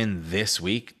need a win this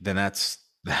week, then that's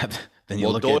that. Then you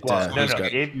Well, look don't- at No, who's no.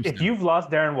 got If you've lost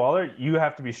Darren Waller, you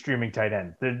have to be streaming tight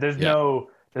end. There's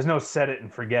no set it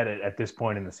and forget it at this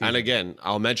point in the season. And again,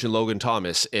 I'll mention Logan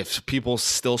Thomas. If people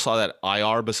still saw that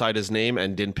IR beside his name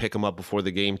and didn't pick him up before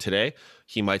the game today,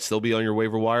 he might still be on your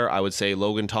waiver wire. I would say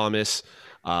Logan Thomas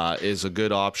is a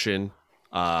good option.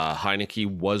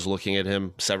 Heineke was looking at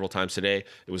him several times today.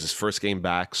 It was his first game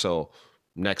back. So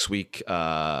next week,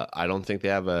 I don't think they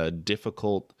have a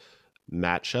difficult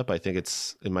matchup. I think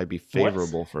it might be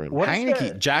favorable for him. what's Heineke.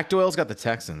 the- Jack Doyle's got the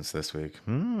Texans this week.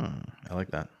 I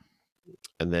like that.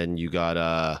 And then you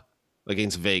got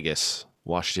against Vegas,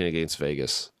 Washington against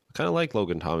Vegas. I kind of like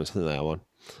Logan Thomas in that one.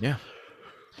 Yeah.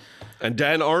 And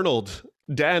Dan Arnold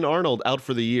out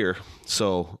for the year.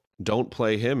 So don't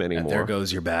play him And anymore. there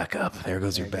goes your backup. There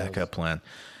goes your backup plan.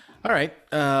 All right.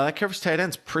 That covers tight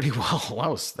ends pretty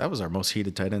well. That was our most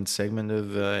heated tight end segment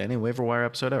of any waiver wire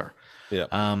episode ever.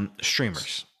 Yeah.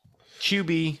 Streamers.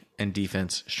 QB and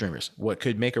defense streamers. What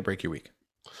could make or break your week?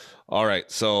 All right.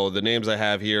 So the names I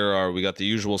have here are we got the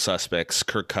usual suspects: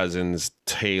 Kirk Cousins,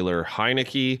 Taylor,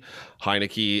 Heineke.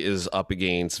 Heineke is up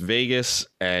against Vegas,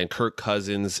 and Kirk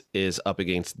Cousins is up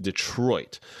against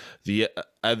Detroit. The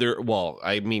other,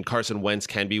 Carson Wentz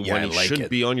can be Yeah, one. I He like shouldn't it.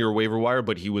 be on your waiver wire,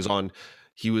 but he was on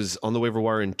the waiver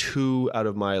wire in 2 out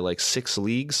of my 6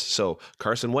 leagues. So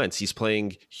Carson Wentz, he's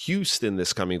playing Houston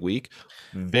this coming week.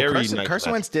 Very Carson, nice Carson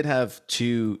matchup. Wentz did have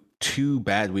two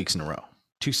bad weeks in a row.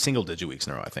 2 single-digit weeks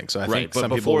in a row, I think. So I Right, think but some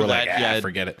people before were like, that, he had-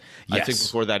 forget it. I Yes. think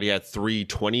before that he had 3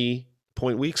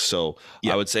 20-point weeks. So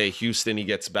Yeah. I would say Houston, he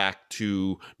gets back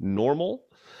to normal.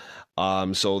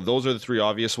 So those are the 3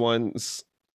 obvious ones.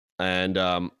 And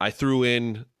I threw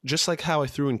in, just like how I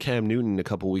threw in Cam Newton a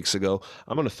couple weeks ago,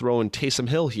 I'm going to throw in Taysom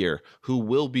Hill here, who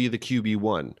will be the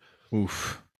QB1.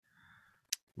 Oof.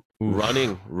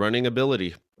 Running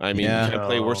ability. I mean, Yeah. you can't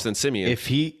play worse than Simeon. If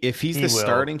he's He the will.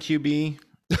 starting QB,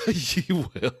 he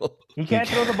will. He can't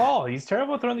throw the ball. He's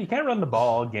terrible at throwing. He can't run the ball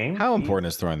all game. how important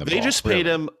is throwing the ball? They just paid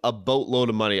him a boatload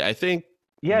of money. I think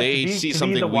Yeah, they to see be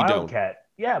something the we don't. Wildcat.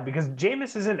 Yeah, because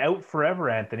Jameis isn't out forever,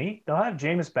 Anthony. They'll have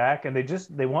Jameis back, and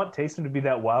they want Taysom to be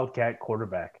that Wildcat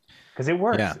quarterback because it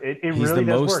works. Yeah. It He's really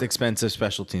the does most work. expensive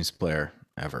special teams player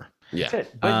ever. Yeah. That's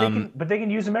it. But they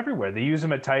can use him everywhere. They use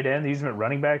him at tight end. They use him at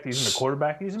running back. They use him at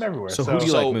quarterback. They use him everywhere. So who do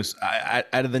you like, Moose?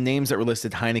 Out of the names that were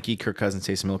listed, Heineke, Kirk Cousins,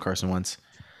 Taysom Hill, Carson Wentz.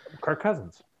 Kirk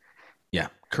Cousins. Yeah,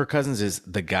 Kirk Cousins is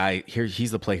the guy here.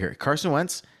 He's the play here. Carson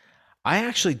Wentz, I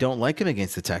actually don't like him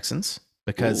against the Texans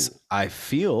because I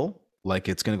feel like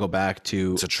it's going to go back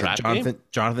to It's a trap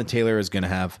Jonathan Taylor is going to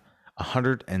have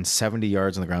 170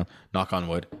 yards on the ground. Knock on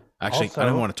wood. Actually, Also- I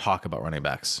don't want to talk about running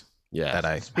backs Yeah. that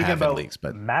I Speaking have in about leagues,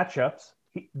 but matchups,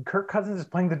 Kirk Cousins is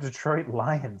playing the Detroit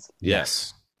Lions.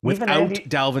 yes. Even Without Andy-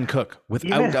 Dalvin Cook.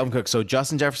 Dalvin Cook. So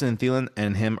Justin Jefferson and Thielen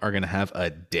and him are going to have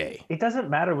a day. It doesn't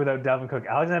matter without Dalvin Cook.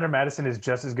 Alexander Madison is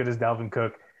just as good as Dalvin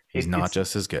Cook. He's not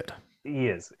just as good. He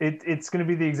is. It's going to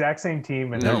be the exact same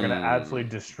team, and they're going to absolutely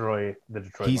destroy the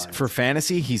Detroit He's Lions. for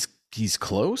fantasy. He's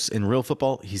close. In real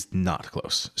football, he's not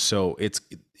close. So it's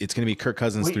going to be Kirk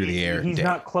Cousins through the air. He's day.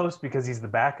 not close because he's the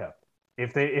backup.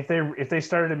 If they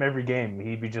started him every game,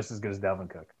 he'd be just as good as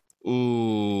Dalvin Cook.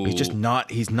 Ooh. He's just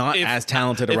not. He's not If- as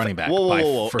talented a running back.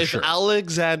 Whoa. For If sure.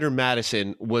 Alexander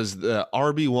Madison was the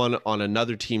RB1 on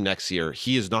another team next year,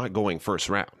 he is not going first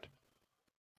round.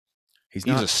 He's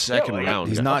He's not. a second Yeah, round.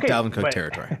 He's guy. not Okay, Dalvin Cook but-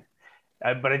 territory.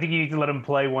 But I think you need to let him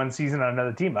play one season on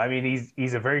another team. I mean,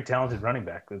 he's a very talented running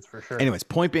back. That's for sure. Anyways,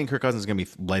 point being, Kirk Cousins is going to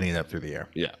be lighting it up through the air,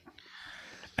 Yeah.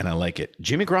 and I like it.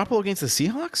 Jimmy Garoppolo against the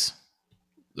Seahawks.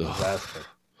 Ugh. Disaster.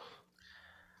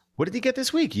 What did he get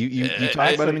this week? You talked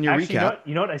Actually- about him in your Actually, recap.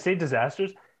 You know what? I say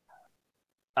disasters.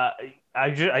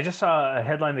 I just saw a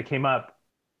headline that came up.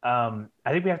 I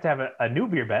think we have to have a new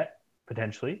beer bet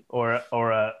potentially, or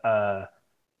a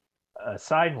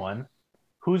side one.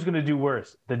 Who's going to do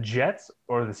worse, the Jets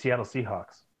or the Seattle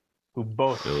Seahawks, who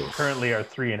both Ugh. currently are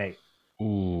 3-8?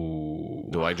 Ooh.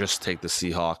 Do I just take the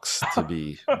Seahawks to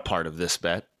be part of this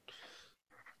bet?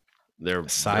 They're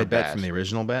Side bet bad. from the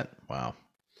original bet. Wow.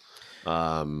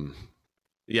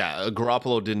 Yeah,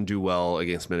 Garoppolo didn't do well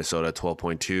against Minnesota,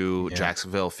 12.2, Yeah.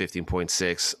 Jacksonville,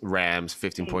 15.6, Rams,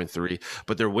 15.3.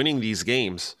 But they're winning these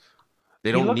games.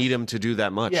 They don't looks- need him to do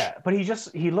that much. Yeah, but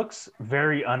he looks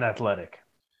very unathletic.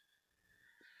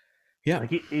 Yeah.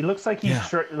 Like he looks like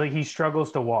he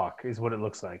struggles to walk is what it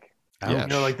looks like. Yeah. You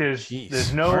know, like there's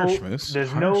Jeez. no Harsh, Moose.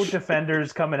 there's no Harsh.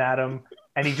 defenders coming at him,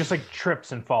 and he just like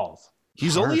trips and falls.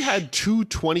 He's only Harsh. had 2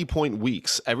 20-point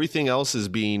weeks. Everything else is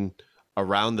being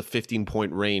around the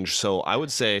 15-point range. So I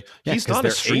would say he's 'cause not a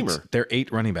they're streamer. They're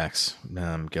 8 running backs.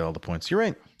 Get all the points. You're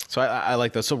right. So I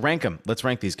like those. So rank them. Let's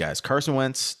rank these guys: Carson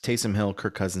Wentz, Taysom Hill,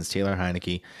 Kirk Cousins, Taylor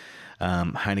Heineke.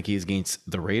 Heineke is against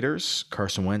the Raiders.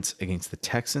 Carson Wentz against the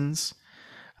Texans.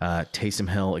 Taysom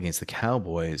Hill against the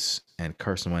Cowboys, and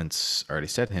Carson Wentz. Already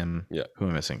said him. Yeah. Who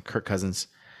am I missing? Kirk Cousins.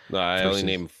 No, I only versus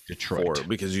named Detroit. 4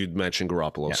 because you mentioned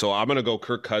Garoppolo. Yeah. So I'm going to go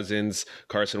Kirk Cousins,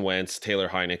 Carson Wentz, Taylor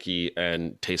Heineke,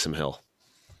 and Taysom Hill.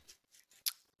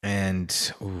 And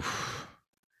oof.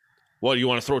 What, you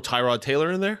want to throw Tyrod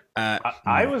Taylor in there?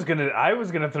 I was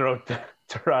gonna throw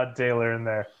Tyrod Taylor in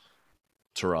there.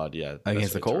 Tyrod, yeah. that's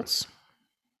against the right, Tyrod. Colts.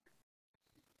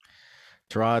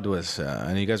 Terod was,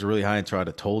 I know you guys were really high on Terod.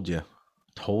 I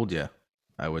told you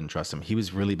I wouldn't trust him. He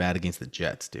was really bad against the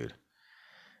Jets, dude.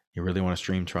 You really want to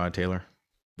stream Terod Taylor?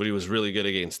 But he was really good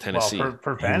against Tennessee. Well,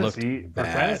 for He looked fantasy,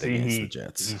 bad against the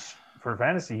Jets. for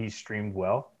fantasy he streamed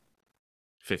well.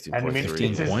 15.3. And I mean, 15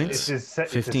 it's his- points? it's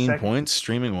his 15 points,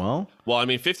 streaming well. Well, I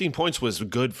mean, 15 points was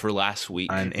good for last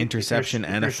week. An interception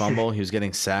and a fumble. He was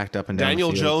getting sacked up and down Daniel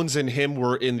the field. Jones and him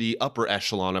were in the upper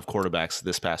echelon of quarterbacks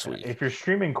this past week. If you're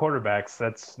streaming quarterbacks,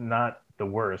 that's not the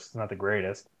worst, not the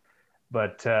greatest.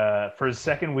 But for his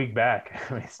second week back,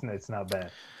 I mean, it's not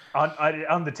bad.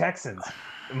 On the Texans,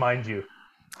 mind you.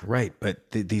 Right,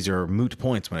 but these are moot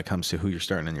points when it comes to who you're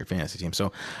starting on your fantasy team.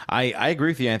 So I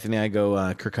agree with you, Anthony. I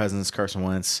go Kirk Cousins, Carson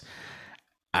Wentz.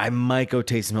 I might go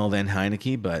Taysom Hill, then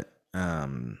Heineke, but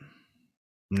nah,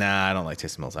 I don't like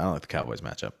Taysom Hill. I don't like the Cowboys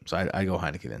matchup. So I go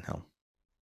Heineke, then Hill.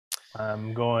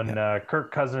 I'm going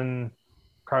Kirk Cousins,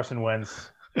 Carson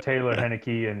Wentz, Taylor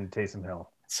Heineke, and Taysom Hill.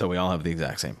 So we all have the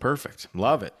exact same. Perfect.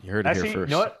 Love it. You heard it Actually, here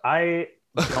first. you know what?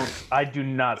 I do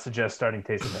not suggest starting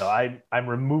Taysom Hill. I'm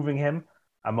removing him.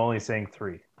 I'm only saying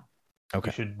 3. Okay.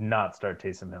 You should not start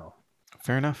Taysom Hill.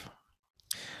 Fair enough.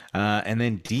 And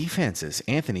then defenses.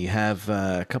 Anthony, you have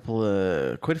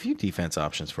quite a few defense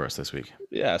options for us this week.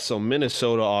 Yeah, so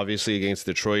Minnesota obviously against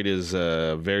Detroit is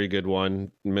a very good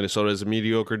one. Minnesota is a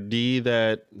mediocre D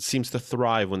that seems to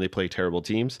thrive when they play terrible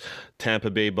teams.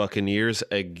 Tampa Bay Buccaneers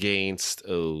against,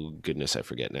 oh goodness, I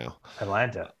forget now.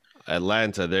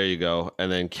 Atlanta, there you go.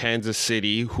 And then Kansas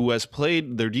City, who has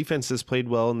played, their defense has played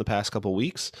well in the past couple of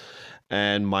weeks.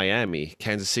 And Miami.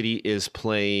 Kansas City is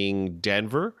playing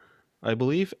Denver, I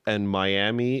believe. And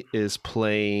Miami is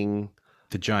playing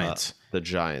The Giants. the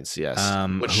Giants, yes.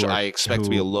 Which who are- I expect to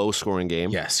be a low-scoring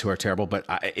game. Yes, who are terrible. But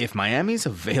if Miami's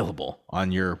available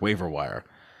on your waiver wire,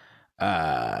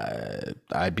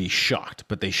 I'd be shocked.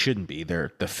 But they shouldn't be.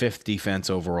 They're the 5th defense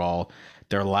overall.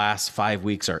 Their last 5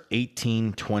 weeks are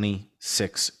 18,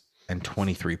 26, and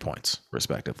 23 points,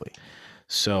 respectively.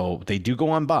 So they do go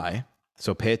on bye.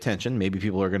 So pay attention. Maybe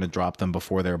people are going to drop them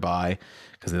before their bye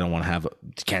because they don't want to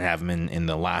can't have them in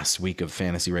the last week of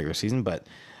fantasy regular season. But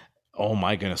oh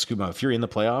my goodness, scoop them up. If you're in the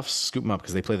playoffs, scoop them up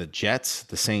because they play the Jets,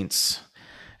 the Saints,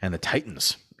 and the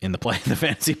Titans in the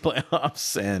fantasy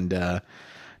playoffs. And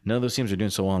none of those teams are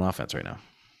doing so well on offense right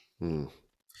now.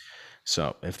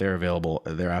 So if they're available,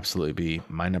 they're absolutely be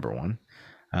my number one.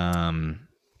 And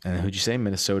who'd you say?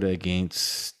 Minnesota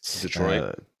against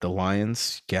Detroit. The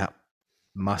Lions. Yeah,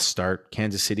 must start.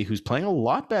 Kansas City, who's playing a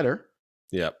lot better.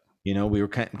 Yep. You know, we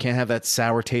can't have that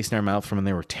sour taste in our mouth from when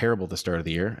they were terrible at the start of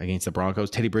the year against the Broncos.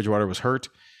 Teddy Bridgewater was hurt.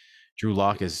 Drew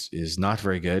Lock is not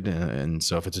very good. And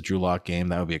so if it's a Drew Lock game,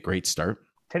 that would be a great start.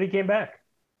 Teddy came back.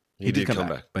 He did come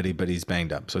back. But he's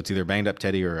banged up. So it's either banged up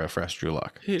Teddy or a fresh Drew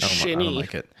Lock. I don't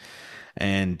like it.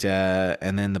 And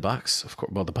then the Bucks, of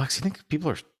course. Well, the Bucks. Do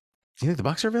you think the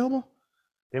Bucks are available?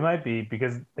 They might be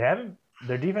because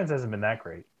their defense hasn't been that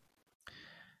great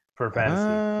for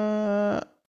fantasy.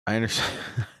 I understand.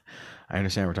 I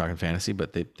understand we're talking fantasy,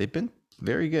 but they've been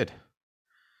very good.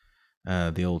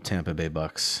 The old Tampa Bay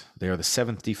Bucks. They are the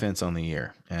 7th defense on the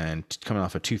year and coming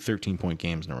off of 2 13-point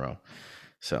games in a row.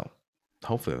 So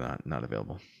hopefully they're not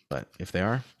available. But if they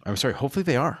are, hopefully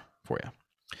they are for you.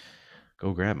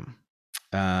 Go grab them.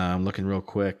 I'm looking real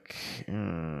quick.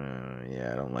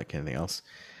 I don't like anything else.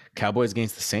 Cowboys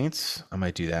against the Saints. I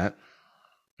might do that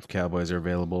if Cowboys are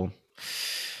available.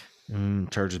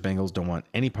 Chargers, Bengals, don't want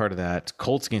any part of that.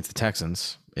 Colts against the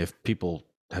Texans. If people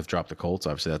have dropped the Colts,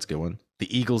 obviously that's a good one.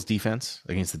 The Eagles defense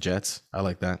against the Jets. I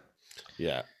like that.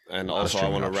 Yeah. And Lot of also, I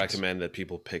streaming want to options. recommend that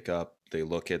people pick up, they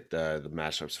look at the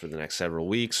matchups for the next several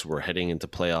weeks. We're heading into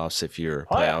playoffs. If you're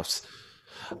playoffs,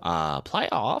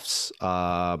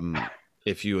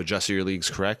 if you adjust your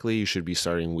leagues correctly, you should be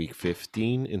starting week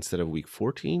 15 instead of week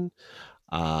 14.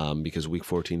 Because week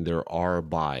 14, there are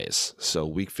buys. So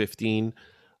week 15, you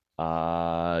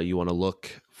want to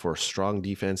look for strong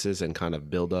defenses and kind of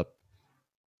build up,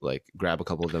 like grab a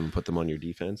couple of them and put them on your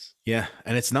defense. Yeah,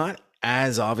 and it's not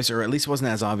as obvious, or at least wasn't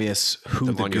as obvious who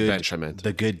Them on your bench, I meant.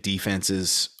 the good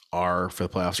defenses are for the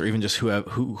playoffs, or even just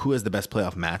who has the best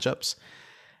playoff matchups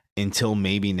until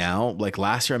maybe now. Like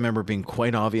last year, I remember it being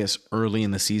quite obvious early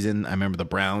in the season. I remember the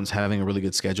Browns having a really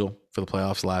good schedule for the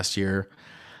playoffs last year.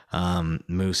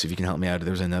 Moose, if you can help me out,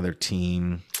 there was another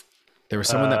team. There was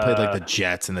someone that played like the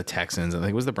Jets and the Texans. I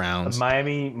think it was the Browns.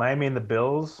 Miami and the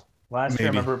Bills last year.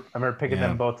 I remember picking Yeah.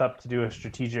 them both up to do a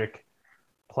strategic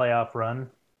playoff run.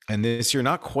 And this year,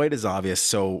 not quite as obvious.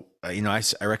 So, I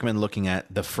recommend looking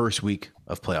at the first week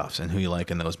of playoffs and who you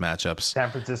like in those matchups. San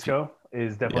Francisco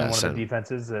is definitely one of the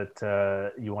defenses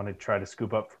that you want to try to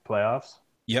scoop up for playoffs.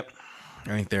 Yep.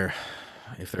 I think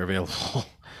if they're available,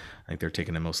 I think they're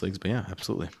taking in most leagues. But yeah,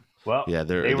 absolutely. Well, Yeah,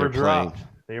 they were dropped.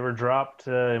 They were dropped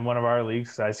in one of our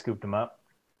leagues. I scooped them up.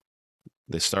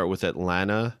 They start with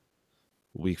Atlanta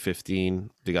week 15.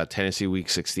 They got Tennessee week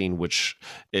 16, which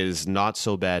is not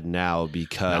so bad now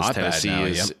because Tennessee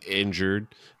is injured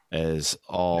as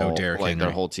all like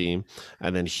their whole team.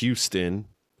 And then Houston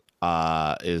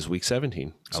is week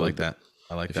 17. So I like that.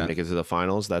 If you make it to the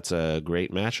finals, that's a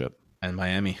great matchup. And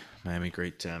Miami,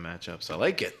 great matchups. I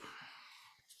like it.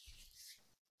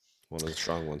 One of the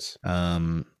strong ones.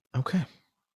 Okay.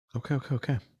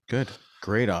 Good.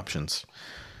 Great options.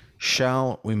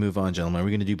 Shall we move on, gentlemen? Are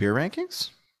we going to do beer rankings?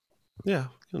 Yeah,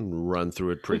 we can run through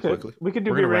it pretty quickly. We could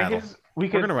do beer rankings. We're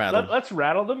going to rattle. Let's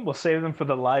rattle them. We'll save them for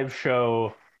the live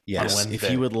show. Yes. If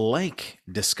you would like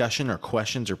discussion or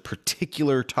questions or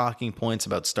particular talking points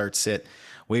about start sit,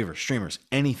 waiver, streamers,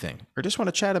 anything, or just want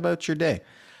to chat about your day,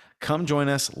 come join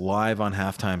us live on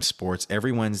Halftime Sports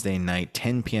every Wednesday night,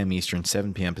 10 p.m. Eastern,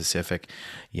 7 p.m. Pacific.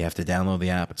 You have to download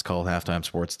the app. It's called Halftime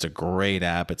Sports. It's a great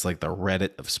app. It's like the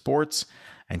Reddit of sports.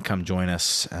 And come join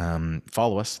us.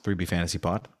 Follow us, 3B Fantasy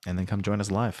Pod, and then come join us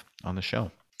live on the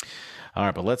show. All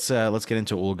right, but let's get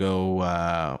into it. We'll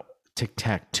go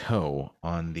tic-tac-toe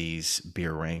on these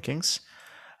beer rankings.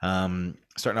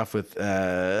 Starting off with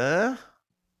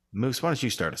Moose. Why don't you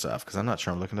start us off? Because I'm not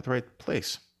sure I'm looking at the right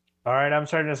place. All right, I'm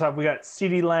starting us off. We got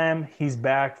CeeDee Lamb. He's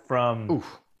back from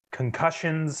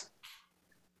concussions,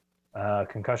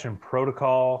 concussion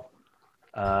protocol.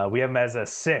 We have him as a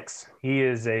 6. He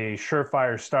is a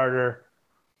surefire starter,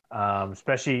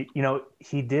 especially,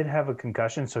 he did have a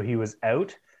concussion, so he was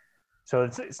out. So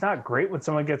it's not great when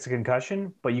someone gets a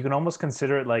concussion, but you can almost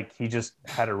consider it like he just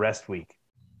had a rest week.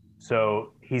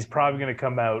 So he's probably going to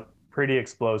come out pretty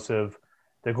explosive.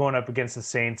 They're going up against the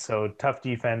Saints, so tough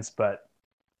defense, but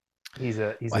he's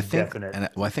a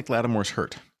definite. I think Lattimore's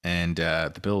hurt, and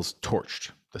the Bills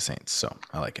torched the Saints, so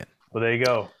I like it. Well, there you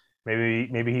go.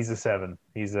 Maybe he's a 7.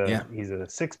 He's a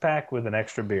 6-pack with an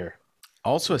extra beer.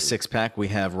 Also a 6-pack, we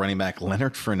have running back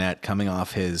Leonard Fournette coming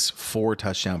off his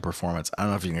 4-touchdown performance. I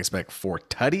don't know if you can expect 4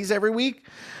 tutties every week,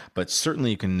 but certainly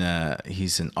you can.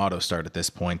 He's an auto start at this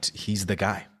point. He's the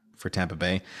guy for Tampa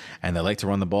Bay, and they like to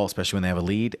run the ball, especially when they have a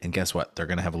lead. And guess what? They're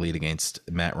going to have a lead against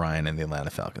Matt Ryan and the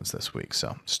Atlanta Falcons this week.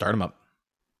 So start him up.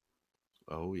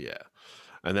 Oh, yeah.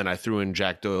 And then I threw in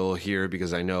Jack Doyle here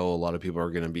because I know a lot of people are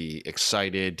going to be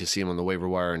excited to see him on the waiver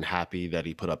wire and happy that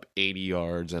he put up 80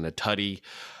 yards and a tutty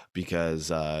because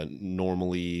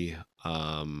normally,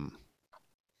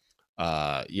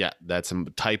 that's a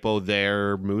typo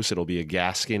there, Moose. It'll be a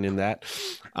Gaskin in that.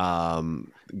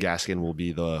 Gaskin will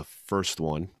be the first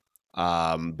one.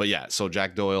 But yeah, so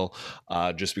Jack Doyle,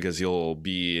 just because he'll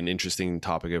be an interesting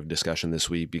topic of discussion this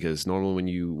week, because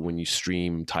normally when you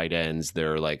stream tight ends,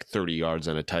 they're like 30 yards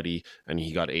and a tutty, and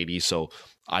he got 80. So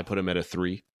I put him at a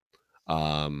 3.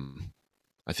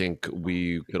 I think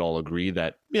we could all agree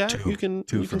that you can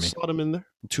slot him in there.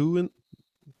 2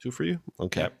 for you.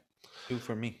 Okay. Yep. 2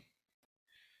 for me.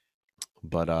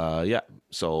 But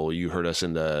so you heard us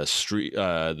in the street,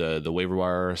 the waiver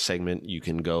wire segment. You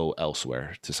can go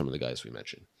elsewhere to some of the guys we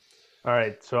mentioned. All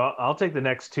right, so I'll take the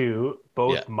next 2.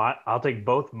 I'll take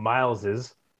both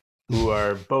Miles's, who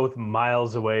are both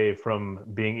miles away from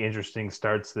being interesting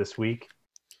starts this week.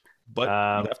 But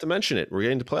you have to mention it. We're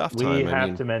getting to playoff time. We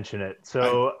have to mention it.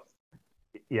 So,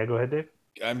 go ahead, Dave.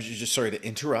 I'm just sorry to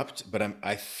interrupt, but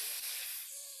I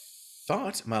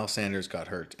thought Miles Sanders got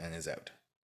hurt and is out.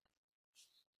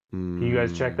 Can you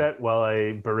guys check that while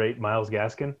I berate Miles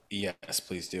Gaskin? Yes,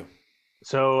 please do.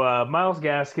 So Miles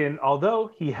Gaskin, although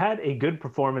he had a good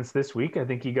performance this week, I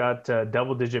think he got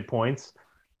double-digit points.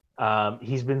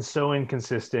 He's been so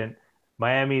inconsistent.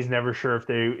 Miami's never sure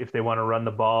if they want to run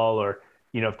the ball or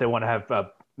if they want to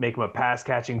have make him a pass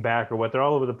catching back or what. They're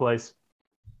all over the place.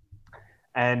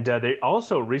 And they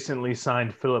also recently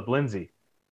signed Philip Lindsay,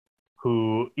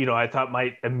 who I thought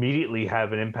might immediately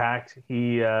have an impact.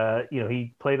 He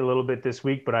he played a little bit this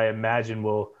week, but I imagine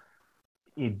will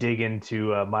dig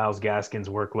into Miles Gaskin's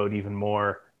workload even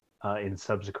more in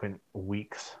subsequent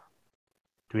weeks.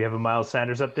 Do we have a Miles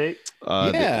Sanders update?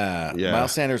 Yeah.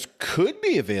 Miles Sanders could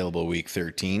be available week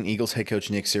 13. Eagles head coach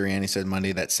Nick Sirianni said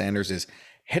Monday that Sanders is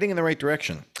heading in the right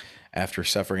direction after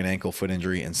suffering an ankle-foot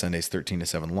injury in Sunday's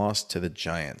 13-7 loss to the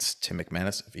Giants. Tim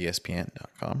McManus of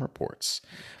ESPN.com reports.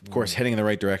 Of course, heading in the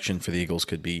right direction for the Eagles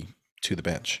could be to the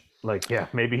bench.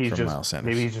 Maybe he's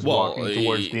just walking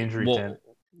towards the injury tent.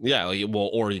 Yeah, or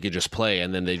you could just play,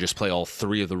 and then they just play all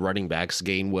three of the running backs: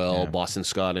 Gainwell, Boston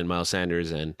Scott, and Miles Sanders.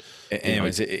 And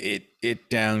anyways, it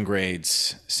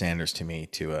downgrades Sanders to me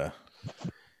to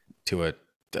a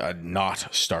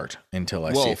not start until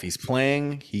I see if he's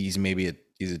playing. He's maybe a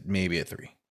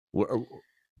 3.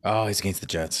 He's against the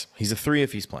Jets. He's a 3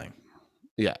 if he's playing.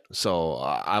 Yeah. So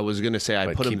I was gonna say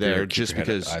I put him there just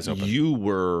because you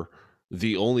were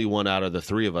the only one out of the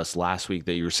 3 of us last week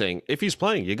that you were saying if he's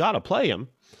playing, you got to play him.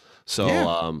 So,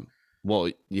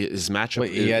 his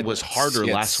matchup was harder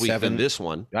last week than this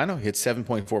one. I know he had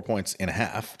 7.4 points in a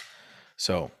half.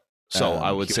 So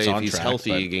I would say if he's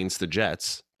healthy against the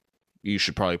Jets, you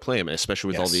should probably play him, especially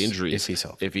with all the injuries.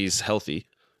 If he's healthy,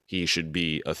 he should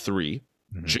be a 3,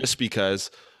 just because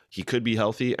he could be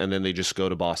healthy, and then they just go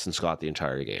to Boston Scott the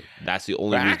entire game. That's the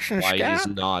only reason why he's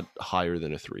not higher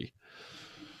than a 3.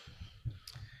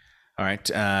 All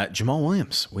right, Jamal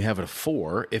Williams, we have it a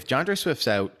 4. If DeAndre Swift's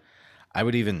out, I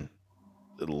would even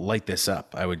light this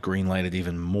up. I would green light it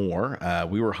even more.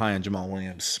 We were high on Jamal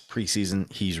Williams preseason.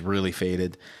 He's really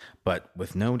faded, but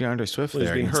with no DeAndre Swift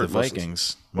there against the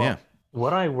Vikings,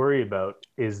 What I worry about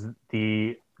is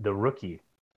the rookie,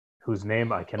 whose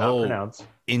name I cannot pronounce.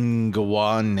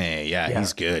 Ngawane. Yeah,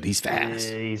 he's good. He's fast.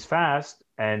 He's fast,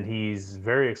 and he's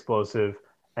very explosive.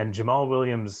 And Jamal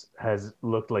Williams has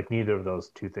looked like neither of those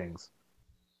two things.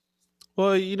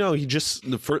 Well, he just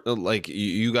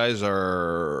you guys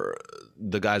are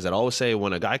the guys that always say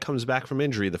when a guy comes back from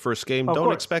injury, the first game,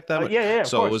 don't expect that much.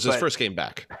 So it was his first game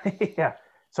back. Yeah.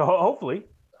 So hopefully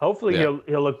he'll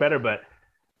look better. But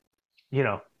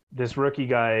this rookie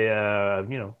guy,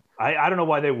 I don't know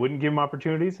why they wouldn't give him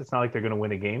opportunities. It's not like they're going to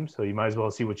win a game, so you might as well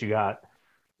see what you got.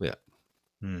 Yeah.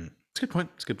 It's a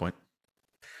good point.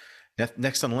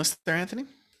 Next on the list there, Anthony?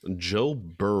 Joe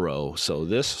Burrow. So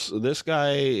this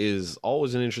guy is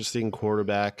always an interesting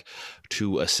quarterback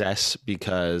to assess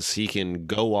because he can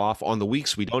go off on the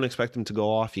weeks we don't expect him to go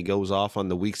off. He goes off on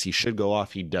the weeks he should go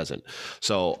off. He doesn't.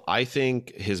 So I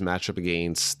think his matchup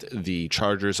against the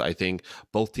Chargers, I think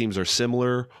both teams are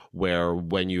similar where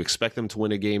when you expect them to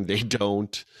win a game, they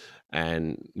don't,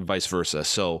 and vice versa.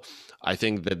 So I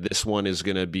think that this one is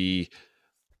going to be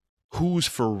who's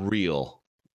for real.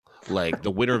 Like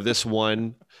the winner of this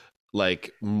one,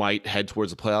 might head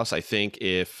towards the playoffs. I think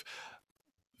if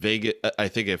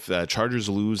the Chargers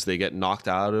lose, they get knocked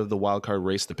out of the wild card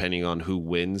race, depending on who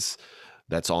wins.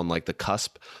 That's on the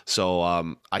cusp. So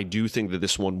I do think that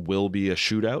this one will be a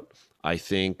shootout. I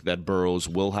think that Burrows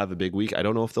will have a big week. I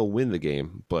don't know if they'll win the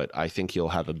game, but I think he'll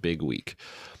have a big week.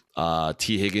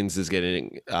 T. Higgins is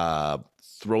getting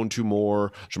thrown to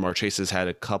more. Jamar Chase has had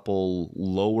a couple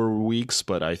lower weeks,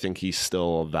 but I think he's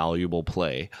still a valuable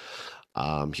play.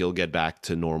 He'll get back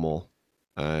to normal.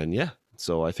 And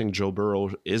so I think Joe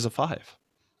Burrow is a 5.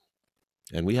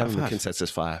 And we have him in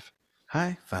consensus 5.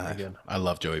 High 5. Again. I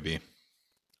love Joey B.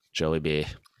 Joey B.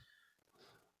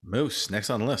 Moose,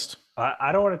 next on the list.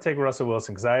 I don't want to take Russell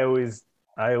Wilson because I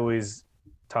always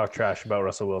talk trash about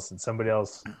Russell Wilson. Somebody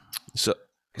else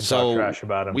talk trash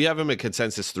about him. We have him at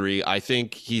consensus 3. I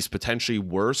think he's potentially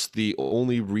worse. The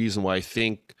only reason why I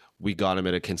think we got him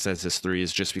at a consensus 3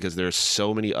 is just because there's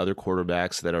so many other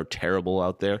quarterbacks that are terrible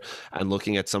out there. And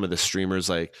looking at some of the streamers,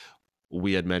 like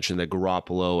we had mentioned that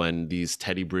Garoppolo and these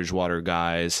Teddy Bridgewater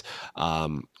guys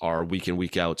are week in,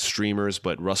 week out streamers,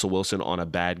 but Russell Wilson on a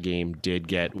bad game did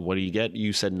get, what do you get?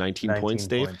 You said 19 points,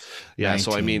 Dave? Yeah, 19.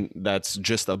 So I mean, that's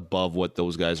just above what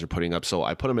those guys are putting up. So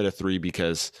I put him at a 3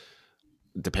 because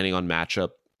depending on matchup,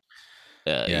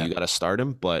 you got to start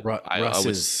him, but I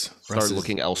would start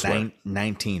looking elsewhere.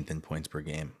 19th in points per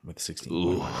game with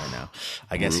 16.1 right now.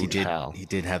 I guess he did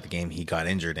have the game he got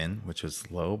injured in, which was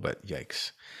low, but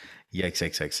yikes. Yikes,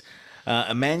 yikes, yikes.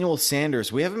 Emmanuel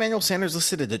Sanders. We have Emmanuel Sanders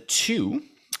listed at a 2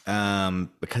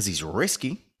 because he's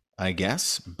risky, I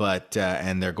guess. But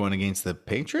and they're going against the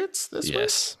Patriots this week?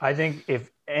 Yes. I think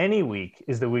if any week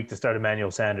is the week to start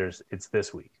Emmanuel Sanders, it's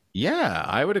this week. Yeah,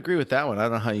 I would agree with that one. I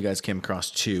don't know how you guys came across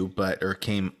 2, or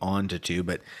came on to 2,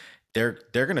 but they're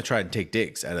going to try to take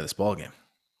Diggs out of this ballgame.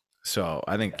 So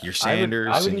I think your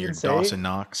Sanders and your Dawson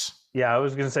Knox. Yeah, I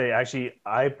was going to say, actually,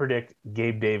 I predict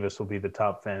Gabe Davis will be the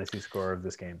top fantasy scorer of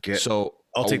this game. So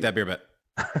I'll take that beer bet.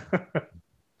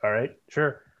 All right,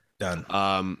 sure. Done.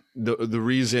 The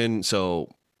reason, so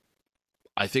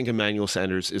I think Emmanuel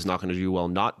Sanders is not going to do well,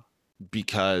 not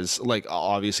because, like,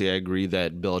 obviously I agree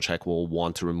that Belichick will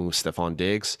want to remove Stephon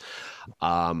Diggs,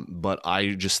 but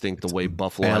I just think the way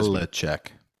Buffalo has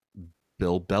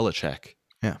Bill Belichick.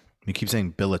 Yeah, you keep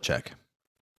saying Belichick.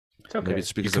 It's okay. Maybe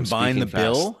it's because You I'm combine the speaking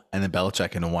fast. Bill and the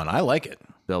Belichick into one. I like it.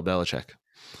 Bill Belichick.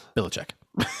 Belichick.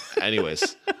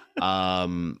 Anyways,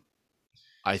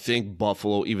 I think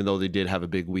Buffalo, even though they did have a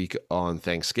big week on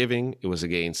Thanksgiving, it was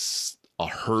against a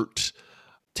hurt,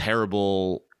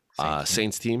 terrible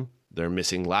Saints team. They're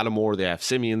missing Lattimore. They have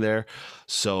Simeon there.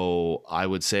 So I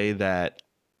would say that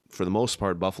for the most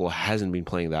part, Buffalo hasn't been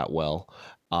playing that well.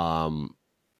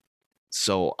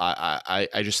 So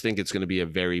I just think it's going to be a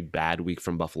very bad week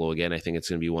from Buffalo again. I think it's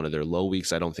going to be one of their low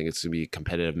weeks. I don't think it's going to be a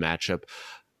competitive matchup.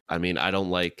 I mean, I don't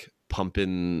like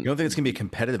pumping. You don't think it's going to be a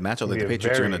competitive matchup? Like the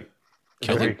Patriots are going to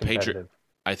kill them?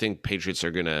 I think Patriots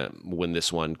are going to win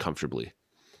this one comfortably.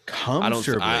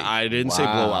 Comfortably. I didn't say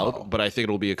blowout, but I think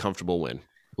it'll be a comfortable win.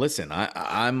 Listen,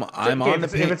 I'm okay, on the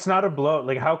if it's not a blowout,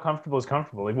 like how comfortable is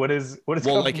comfortable? Like what is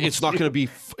well, like it's not going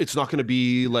to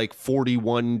be like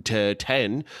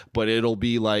 41-10, but it'll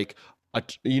be like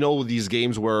these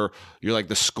games where you're like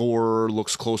the score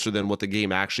looks closer than what the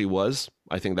game actually was.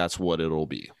 I think that's what it'll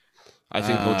be. I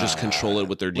think they'll just control it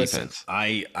with their defense.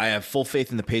 Listen, I have full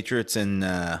faith in the Patriots and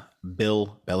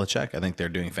Bill Belichick. I think they're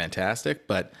doing fantastic,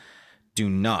 but do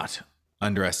not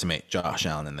underestimate Josh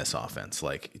Allen in this offense.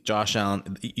 Like Josh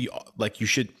Allen, you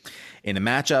should in a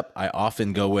matchup. I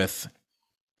often go with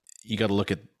you got to look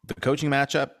at the coaching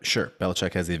matchup. Sure,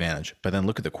 Belichick has the advantage, but then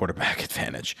look at the quarterback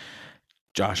advantage.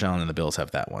 Josh Allen and the Bills have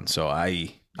that one, so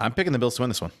I'm picking the Bills to win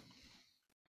this one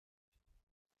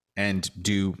and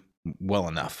do well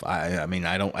enough.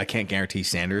 I can't guarantee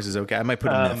Sanders is okay. I might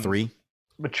put him in a 3.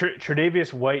 But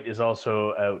Tre'Davious White is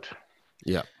also out.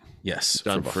 Yeah. Yes,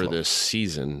 done for this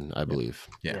season, I believe.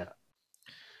 Yeah.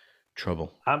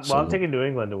 Trouble. I'm taking New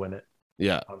England to win it.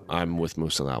 Yeah, I'm with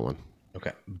Moose on that one.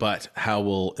 Okay, but how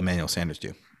will Emmanuel Sanders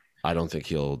do? I don't think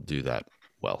he'll do that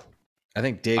well. I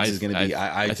think Diggs is going to be.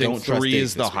 I think don't 3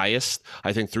 is the highest.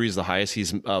 I think 3 is the highest.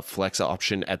 He's a flex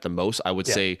option at the most. I would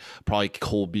say probably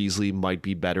Cole Beasley might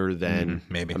be better than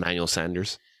maybe Emmanuel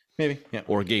Sanders, maybe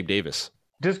or Gabe Davis.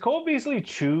 Does Cole Beasley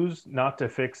choose not to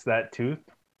fix that tooth?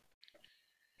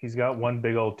 He's got one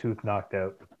big old tooth knocked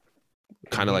out.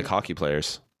 Kind of like hockey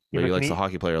players. Maybe he likes the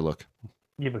hockey player look.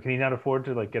 Yeah, but can he not afford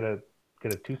to get a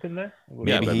tooth in there?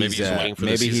 Maybe he's waiting for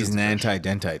he's an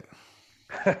anti-dentite.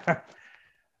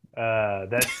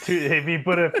 That if he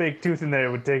put a fake tooth in there,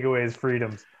 it would take away his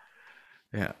freedoms.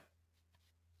 Yeah.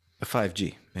 The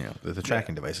 5G, the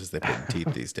tracking devices they put in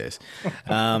teeth these days.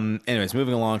 Anyways,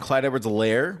 moving along. Clyde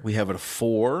Edwards-Helaire, we have it at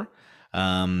 4.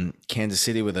 Kansas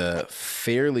City with a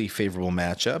fairly favorable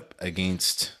matchup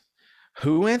against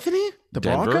who, Anthony? The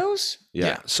Denver? Broncos?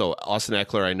 Yeah. So Austin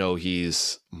Eckler, I know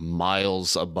he's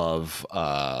miles above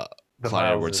Clyde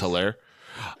Edwards-Helaire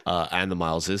and the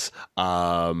Mileses.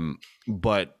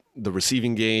 But the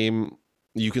receiving game,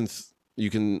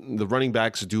 the running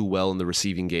backs do well in the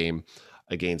receiving game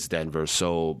against Denver.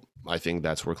 So I think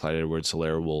that's where Clyde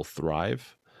Edwards-Helaire will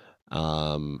thrive.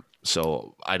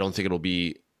 So I don't think it'll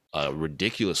be a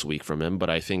ridiculous week from him, but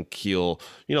I think he'll,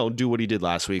 do what he did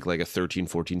last week, like a 13,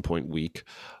 14 point week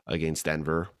against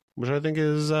Denver, which I think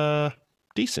is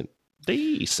decent.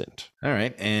 All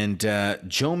right. And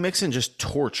Joe Mixon just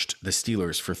torched the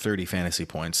Steelers for 30 fantasy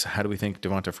points. How do we think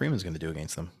Devonta Freeman's going to do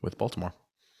against them with Baltimore?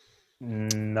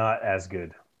 Not as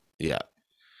good. Yeah.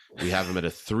 We have him at a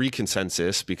 3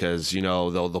 consensus because,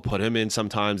 they'll put him in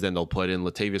sometimes, then they'll put in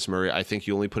Latavius Murray. I think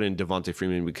you only put in Devonta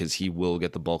Freeman because he will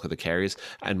get the bulk of the carries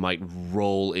and might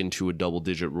roll into a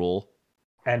double-digit roll.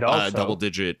 And also a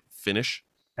double-digit finish.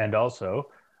 And also,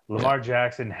 Lamar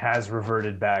Jackson has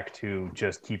reverted back to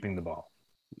just keeping the ball.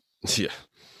 Yeah.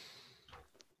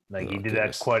 He did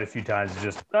that quite a few times.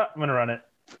 Just, I'm going to run it.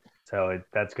 So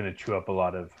that's going to chew up a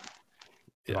lot of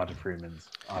Devonta Freeman's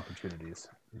opportunities.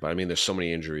 But I mean, there's so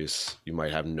many injuries, you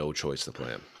might have no choice to play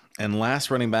him. And last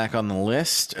running back on the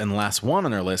list, and last one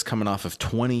on our list, coming off of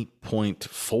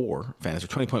 20.4 fantasy,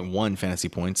 20.1 fantasy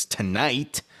points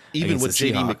tonight. Even with the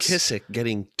J.D. Seahawks. McKissick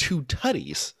getting 2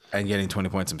 tutties. And getting 20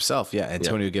 points himself. Yeah.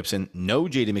 Antonio Gibson, no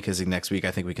J.D. McKissick next week, I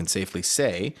think we can safely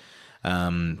say,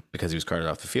 because he was carted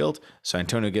off the field. So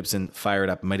Antonio Gibson fired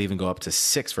up, might even go up to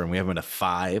 6 for him. We have him at a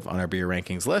 5 on our beer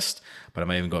rankings list, but I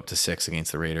might even go up to 6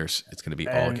 against the Raiders. It's going to be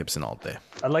all Gibson all day.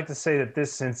 I'd like to say that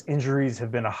since injuries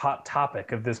have been a hot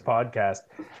topic of this podcast,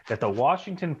 that the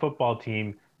Washington football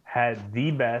team had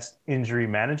the best injury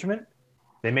management.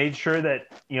 They made sure that,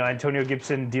 Antonio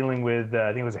Gibson dealing with, I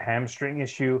think it was a hamstring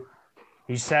issue.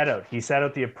 He sat out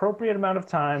the appropriate amount of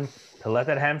time to let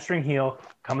that hamstring heal,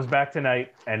 comes back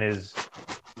tonight and is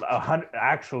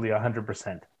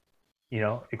 100%,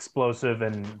 explosive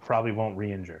and probably won't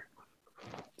re-injure.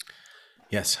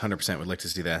 Yes, 100%. Would like to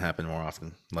see that happen more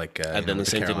often. And then the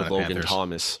same thing with Logan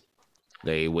Thomas.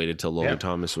 They waited till Logan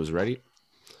Thomas was ready.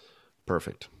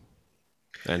 Perfect.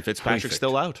 And Fitzpatrick's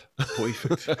still out.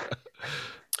 Perfect.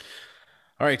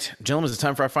 All right, gentlemen, it's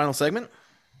time for our final segment.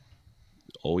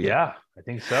 Oh, yeah, I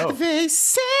think so. They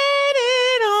said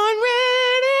it on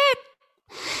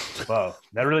Reddit. Wow,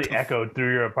 that really echoed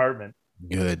through your apartment.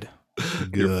 Good.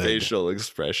 Your facial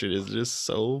expression is just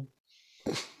so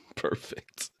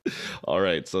perfect. All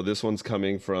right, so this one's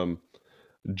coming from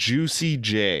Juicy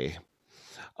J.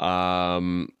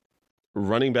 Running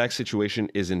back situation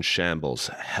is in shambles.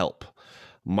 Help.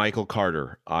 Michael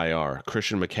Carter, IR.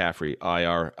 Christian McCaffrey,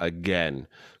 IR again.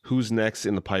 Who's next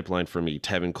in the pipeline for me?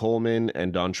 Tevin Coleman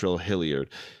and Dontrell Hilliard.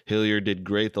 Hilliard did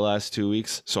great the last 2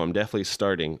 weeks, so I'm definitely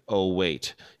starting. Oh,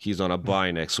 wait. He's on a bye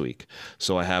next week.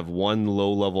 So I have one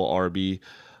low-level RB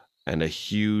and a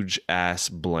huge-ass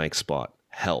blank spot.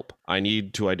 Help. I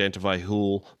need to identify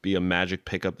who'll be a magic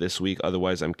pickup this week.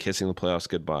 Otherwise, I'm kissing the playoffs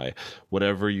goodbye.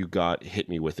 Whatever you got, hit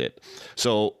me with it.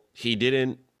 So he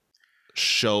didn't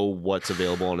show what's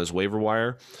available on his waiver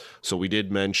wire. So we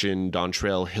did mention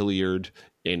Dontrell Hilliard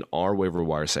in our waiver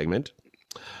wire segment.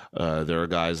 There are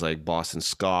guys like Boston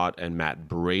Scott and Matt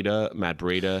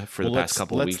Breida for the past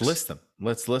couple of weeks.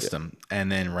 Let's list them and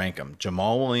then rank them.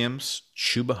 Jamal Williams,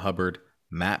 Chuba Hubbard,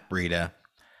 Matt Breida.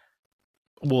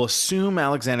 We'll assume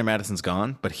Alexander Madison's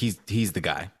gone, but he's the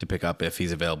guy to pick up if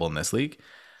he's available in this league.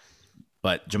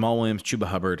 But Jamal Williams, Chuba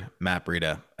Hubbard, Matt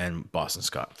Breida, and Boston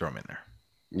Scott, throw them in there.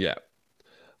 Yeah.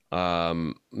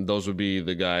 Those would be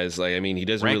the guys. He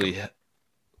doesn't Rank really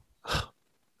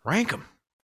rank them.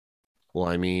 Well,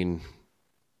 I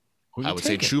would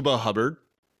say Chuba Hubbard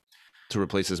to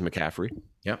replace his McCaffrey.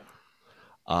 Yep.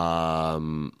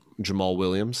 Jamal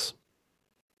Williams,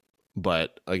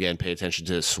 but again, pay attention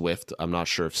to Swift. I'm not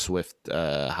sure if Swift he's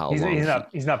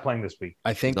not playing this week.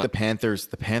 I think the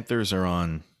Panthers are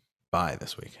on bye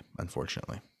this week.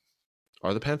 Unfortunately,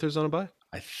 are the Panthers on a bye?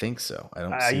 I think so. I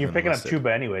don't. See you're picking up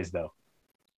Chuba anyways, though.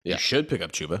 Yeah. You should pick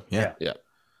up Chuba. Yeah.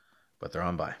 But they're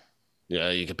on bye.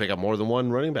 Yeah, you can pick up more than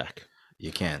one running back.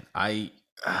 You can. My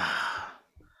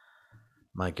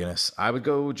goodness, I would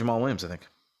go Jamal Williams. I think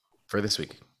for this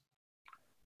week.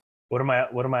 What are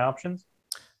my options?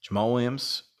 Jamal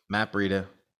Williams, Matt Breida,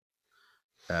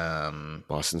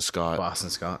 Boston Scott,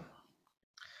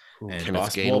 and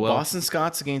Kenneth Gainwell. Boston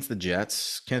Scott's against the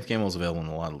Jets. Kenneth Gainwell's available in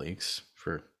a lot of leagues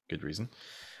for good reason.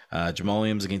 Jamal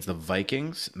Williams against the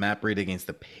Vikings. Matt Breida against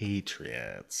the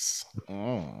Patriots.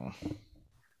 Oh.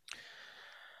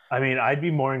 I'd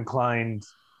be more inclined.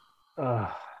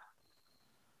 I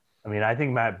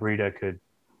think Matt Breida could.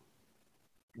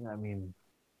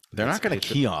 They're not going to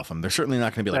key off him. They're certainly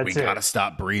not going to be like, we got to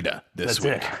stop Breida this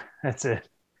week. That's it.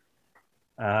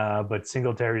 But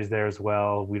Singletary's there as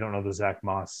well. We don't know the Zach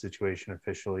Moss situation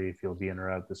officially, if he'll be in or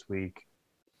out this week.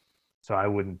 So I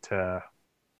wouldn't.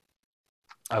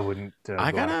 I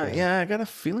got a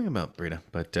feeling about Breida,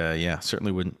 but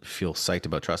certainly wouldn't feel psyched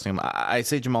about trusting him. I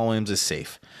say Jamal Williams is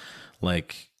safe.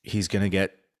 He's going to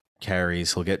get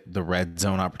carries. He'll get the red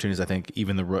zone opportunities. I think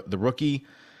even the rookie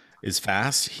is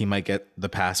fast. He might get the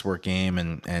pass work game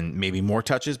and maybe more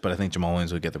touches, but I think Jamal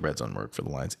Williams would get the red zone work for the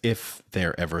Lions if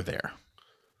they're ever there.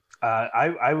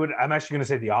 I'm actually going to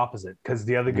say the opposite because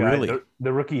the other guy, really?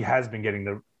 the rookie, has been getting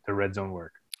the red zone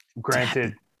work.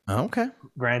 Granted, I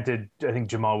think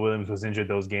Jamal Williams was injured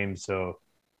those games, so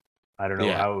I don't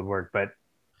know how it would work. But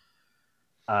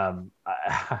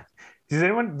does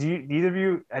anyone? Do either of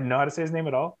you know how to say his name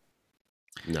at all?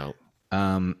 No.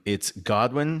 It's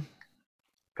Godwin.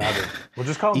 We'll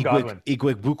just call him Godwin.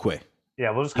 Igwebuike.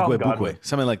 Yeah, we'll just call him Godwin.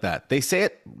 Something like that. They say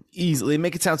it easily. They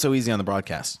make it sound so easy on the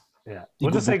broadcast. Yeah,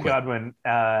 we'll just say Godwin.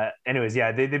 Anyways,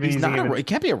 they've been he's using him. He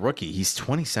can't be a rookie. He's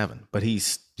 27, but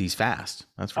he's he's fast.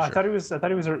 That's for I sure. thought he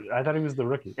was the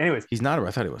rookie. Anyways, He's not.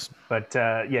 I thought he was. but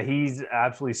yeah, he's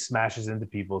absolutely smashes into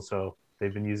people. So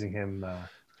they've been using him.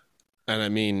 And I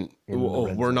mean, In the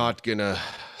red we're zone. not gonna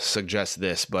suggest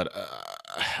this, but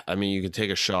I mean, you could take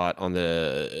a shot on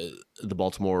the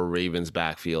Baltimore Ravens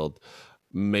backfield.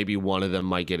 Maybe one of them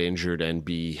might get injured and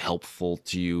be helpful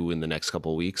to you in the next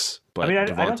couple of weeks. But I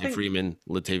don't Devontae think- Freeman,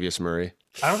 Latavius Murray.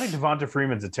 I don't think Devonta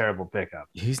Freeman's a terrible pickup.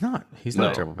 He's not. He's not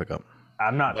No. a terrible pickup.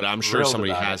 I'm not. But I'm sure thrilled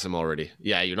somebody about has it. him already.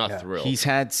 Yeah, you're not Yeah. thrilled. He's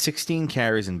had 16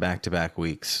 carries in back-to-back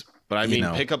weeks. But I you mean,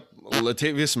 know. pick up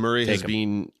Latavius Murray has Take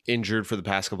him. been injured for the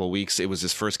past couple of weeks. It was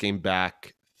his first game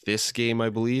back this game, I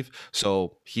believe.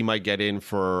 So he might get in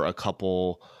for a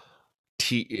couple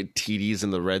TDs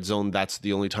in the red zone. That's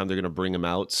the only time they're going to bring him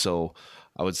out. So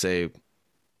I would say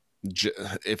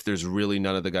if there's really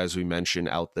none of the guys we mentioned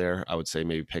out there, I would say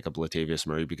maybe pick up Latavius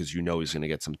Murray because you know he's going to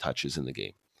get some touches in the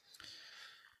game.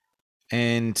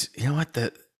 And you know what?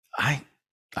 I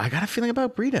got a feeling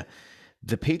about Breida.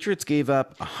 The Patriots gave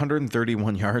up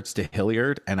 131 yards to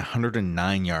Hilliard and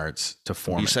 109 yards to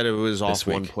Foreman. You said it was off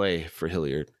one week. play for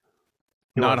Hilliard.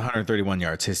 Not 131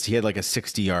 yards. He had like a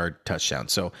 60-yard touchdown.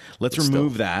 So let's But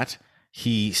remove that.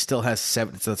 He still has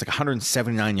seven. So that's like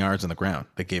 179 yards on the ground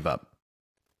that gave up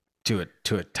to a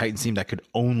Titans team that could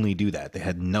only do that. They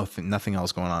had nothing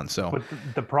else going on. So But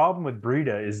the problem with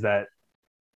Breida is that,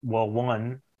 well,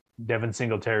 one, Devin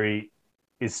Singletary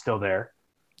is still there,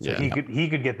 so Yeah. he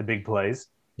could get the big plays.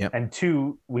 Yep. And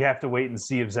two, we have to wait and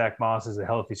see if Zach Moss is a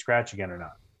healthy scratch again or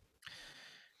not.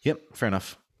 Yep, fair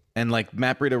enough. And like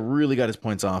Matt Breida really got his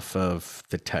points off of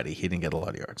the tutty. He didn't get a lot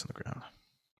of yards on the ground.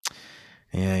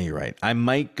 Yeah, you're right. I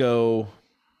might have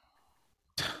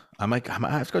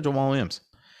to go Jamal Williams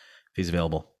if he's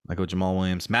available. I go Jamal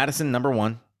Williams. Madison, number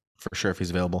one, for sure, if he's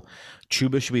available.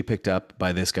 Chuba should be picked up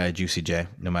by this guy, Juicy J,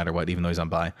 no matter what, even though he's on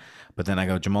bye. But then I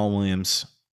go Jamal Williams,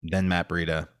 then Matt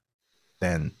Breida,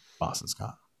 then Boston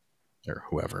Scott, or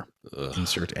whoever. Ugh.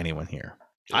 Insert anyone here.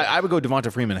 I would go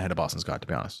Devonta Freeman ahead of Boston Scott, to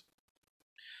be honest.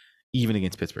 Even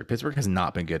against Pittsburgh. Pittsburgh has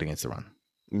not been good against the run.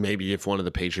 Maybe if one of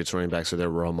the Patriots running backs are there,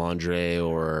 Ramondre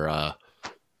or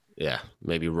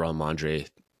maybe Ramondre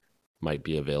might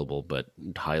be available, but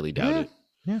highly doubt it.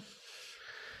 Yeah.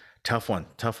 Tough one.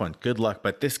 Good luck.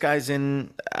 But this guy's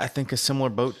in, I think, a similar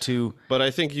boat to But I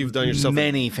think you've done yourself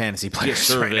many fantasy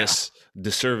players right now.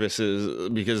 disservice is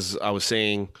because I was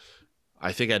saying,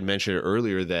 I think I'd mentioned it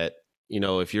earlier that,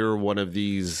 if you're one of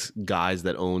these guys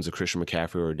that owns a Christian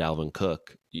McCaffrey or a Dalvin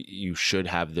Cook, you should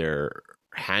have their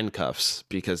handcuffs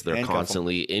because they're Handcuff 'em.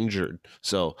 constantly injured.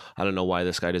 So I don't know why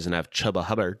this guy doesn't have Chuba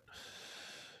Hubbard.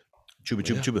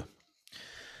 Chuba.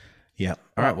 Yeah.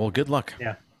 All right. Well, good luck.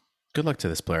 Yeah. Good luck to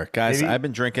this player. Guys, Maybe- I've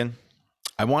been drinking.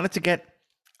 I wanted to get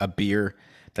a beer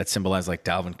that symbolized like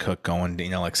Dalvin Cook going,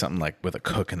 like something like with a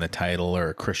Cook in the title or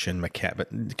a Christian McCaffrey, but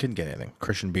couldn't get anything.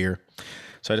 Christian beer.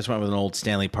 So I just went with an old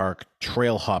Stanley Park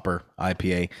Trail Hopper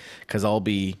IPA because I'll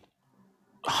be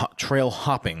trail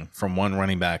hopping from one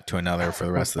running back to another for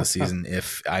the rest of the season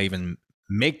if I even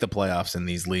make the playoffs in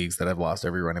these leagues that I've lost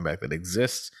every running back that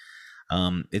exists.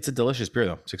 It's a delicious beer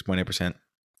though, 6.8%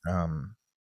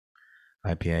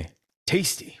 IPA.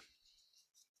 Tasty.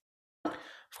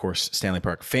 Of course, Stanley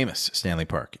Park, famous Stanley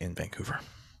Park in Vancouver,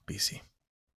 BC.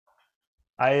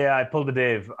 I pulled a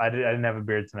Dave. I didn't have a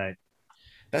beer tonight.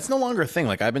 That's no longer a thing.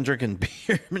 Like I've been drinking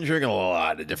beer. I've been drinking a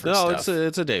lot of different No, stuff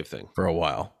it's a Dave thing. for a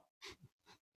while.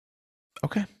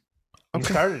 Okay.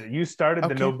 You started the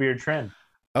Okay. no beer trend.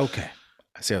 Okay.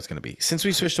 I see how it's going to be. Since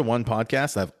we switched to one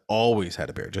podcast, I've always had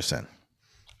a beer, just saying.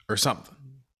 Or something.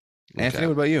 Anthony,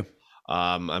 what about you?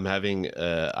 I'm having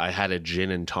I had a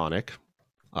gin and tonic.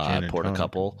 Gin I and poured a tonic.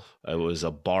 couple. It was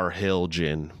a Bar Hill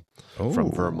gin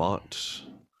from Vermont.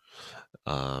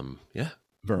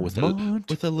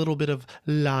 With a little bit of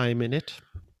lime in it.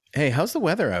 Hey, how's the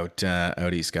weather out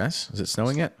east, guys? Is it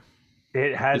snowing yet?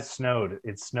 It has snowed.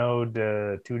 It snowed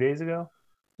 2 days ago.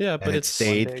 Yeah, And but it it's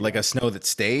stayed day like ago. a snow that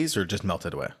stays or just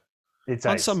melted away? It's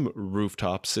on ice. some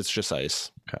rooftops. It's just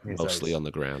ice, It's mostly ice. on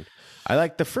the ground. I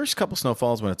like the first couple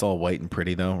snowfalls when it's all white and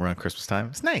pretty though around Christmas time.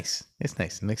 It's nice. It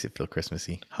makes it feel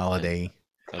Christmassy. Holiday.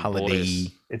 And Holiday. boys,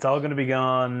 It's all going to be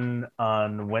gone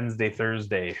on Wednesday,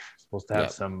 Thursday. Supposed to have Yeah.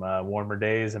 some warmer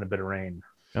days and a bit of rain.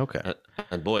 Okay.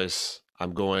 and boys,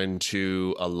 I'm going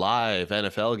to a live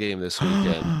NFL game this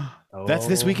weekend. That's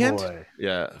this Oh, weekend? boy.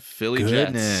 Yeah, Philly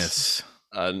Jets. Goodness.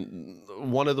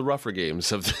 One of the rougher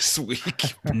games of this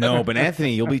week. No, but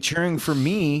Anthony, you'll be cheering for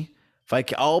me.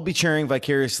 I'll be cheering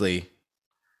vicariously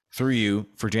through you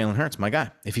for Jalen Hurts, my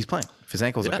guy, if he's playing, if his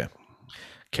ankle's Yeah. okay.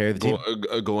 Carry the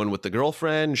team. Going with the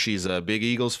girlfriend. She's a big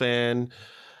Eagles fan.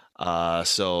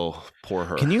 So poor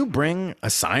her. Can you bring a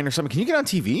sign or something? Can you get on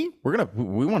TV? We're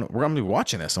gonna be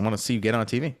watching this. I want to see you get on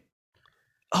TV.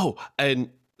 Oh, and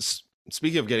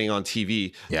speaking of getting on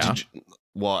TV, Yeah.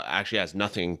 well, actually, it has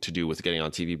nothing to do with getting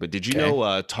on TV. But did you Okay. know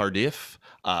Tardif,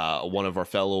 one of our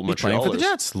fellow He's playing for the Montrealers,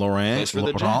 Jets. Laurent for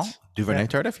the Jets. Duvernay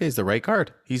Tardif. He's the right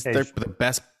guard. He's Hey, the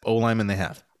best O lineman they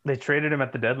have. They traded him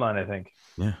at the deadline, I think.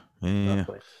 Yeah.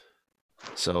 Roughly.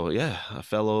 So yeah, a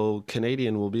fellow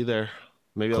Canadian will be there.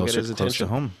 Maybe I'll get his Close to attention.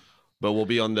 home. But we'll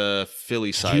be on the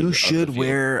Philly side. You of the should field.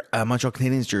 wear a Montreal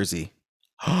Canadiens jersey.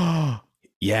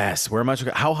 Yes. Wear a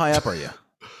Montreal. How high up are you?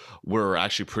 We're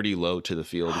actually pretty low to the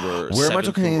field. We're Wear a Montreal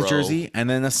seventh Canadiens row. jersey and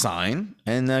then a sign,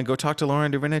 and go talk to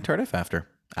Laurent Duvernay Tardif after.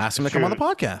 Ask him to come on the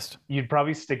podcast. You'd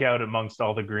probably stick out amongst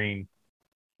all the green.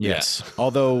 Yes.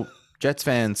 Although Jets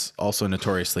fans also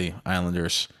notoriously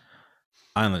Islanders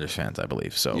fans, I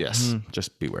believe. So Yes.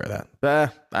 just beware of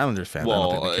that. Islanders fans. I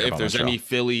don't think Well, they care if about there's Montreal. any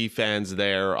Philly fans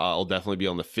there, I'll definitely be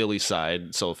on the Philly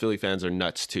side. So Philly fans are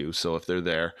nuts too. So if they're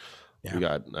there, Yeah. we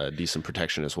got decent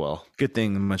protection as well. Good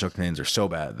thing the Montreal Canadiens are so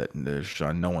bad that they're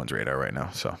on no one's radar right now.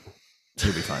 So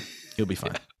he'll be fine. He'll be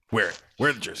fine. Wear it.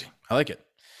 Wear the jersey. I like it.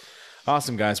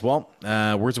 Awesome, guys. Well,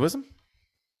 words of wisdom.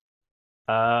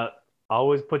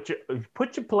 Always put your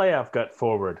playoff gut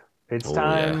forward. It's Oh,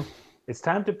 time. yeah. It's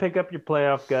time to pick up your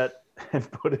playoff gut and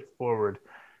put it forward.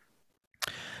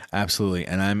 Absolutely.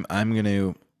 And I'm going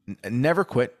to never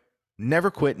quit,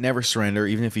 never surrender,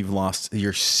 even if you've lost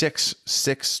your six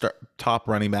top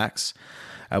running backs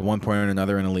at one point or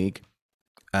another in a league.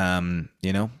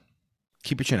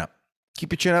 Keep your chin up.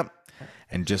 Keep your chin up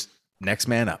and just next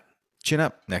man up. Chin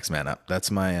up, next man up. That's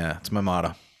my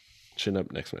motto. Chin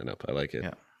up, next man up. I like it.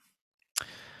 Yeah.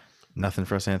 Nothing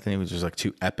for us, Anthony. It was just like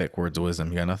two epic words of wisdom.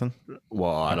 You got nothing?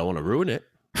 Well, I don't want to ruin it.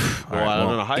 All Well, I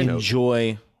don't know how you know.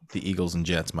 enjoy the Eagles and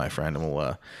Jets, my friend, and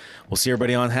we'll see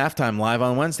everybody on halftime live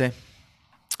on Wednesday.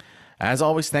 As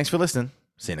always, thanks for listening.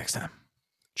 See you next time.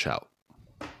 Ciao.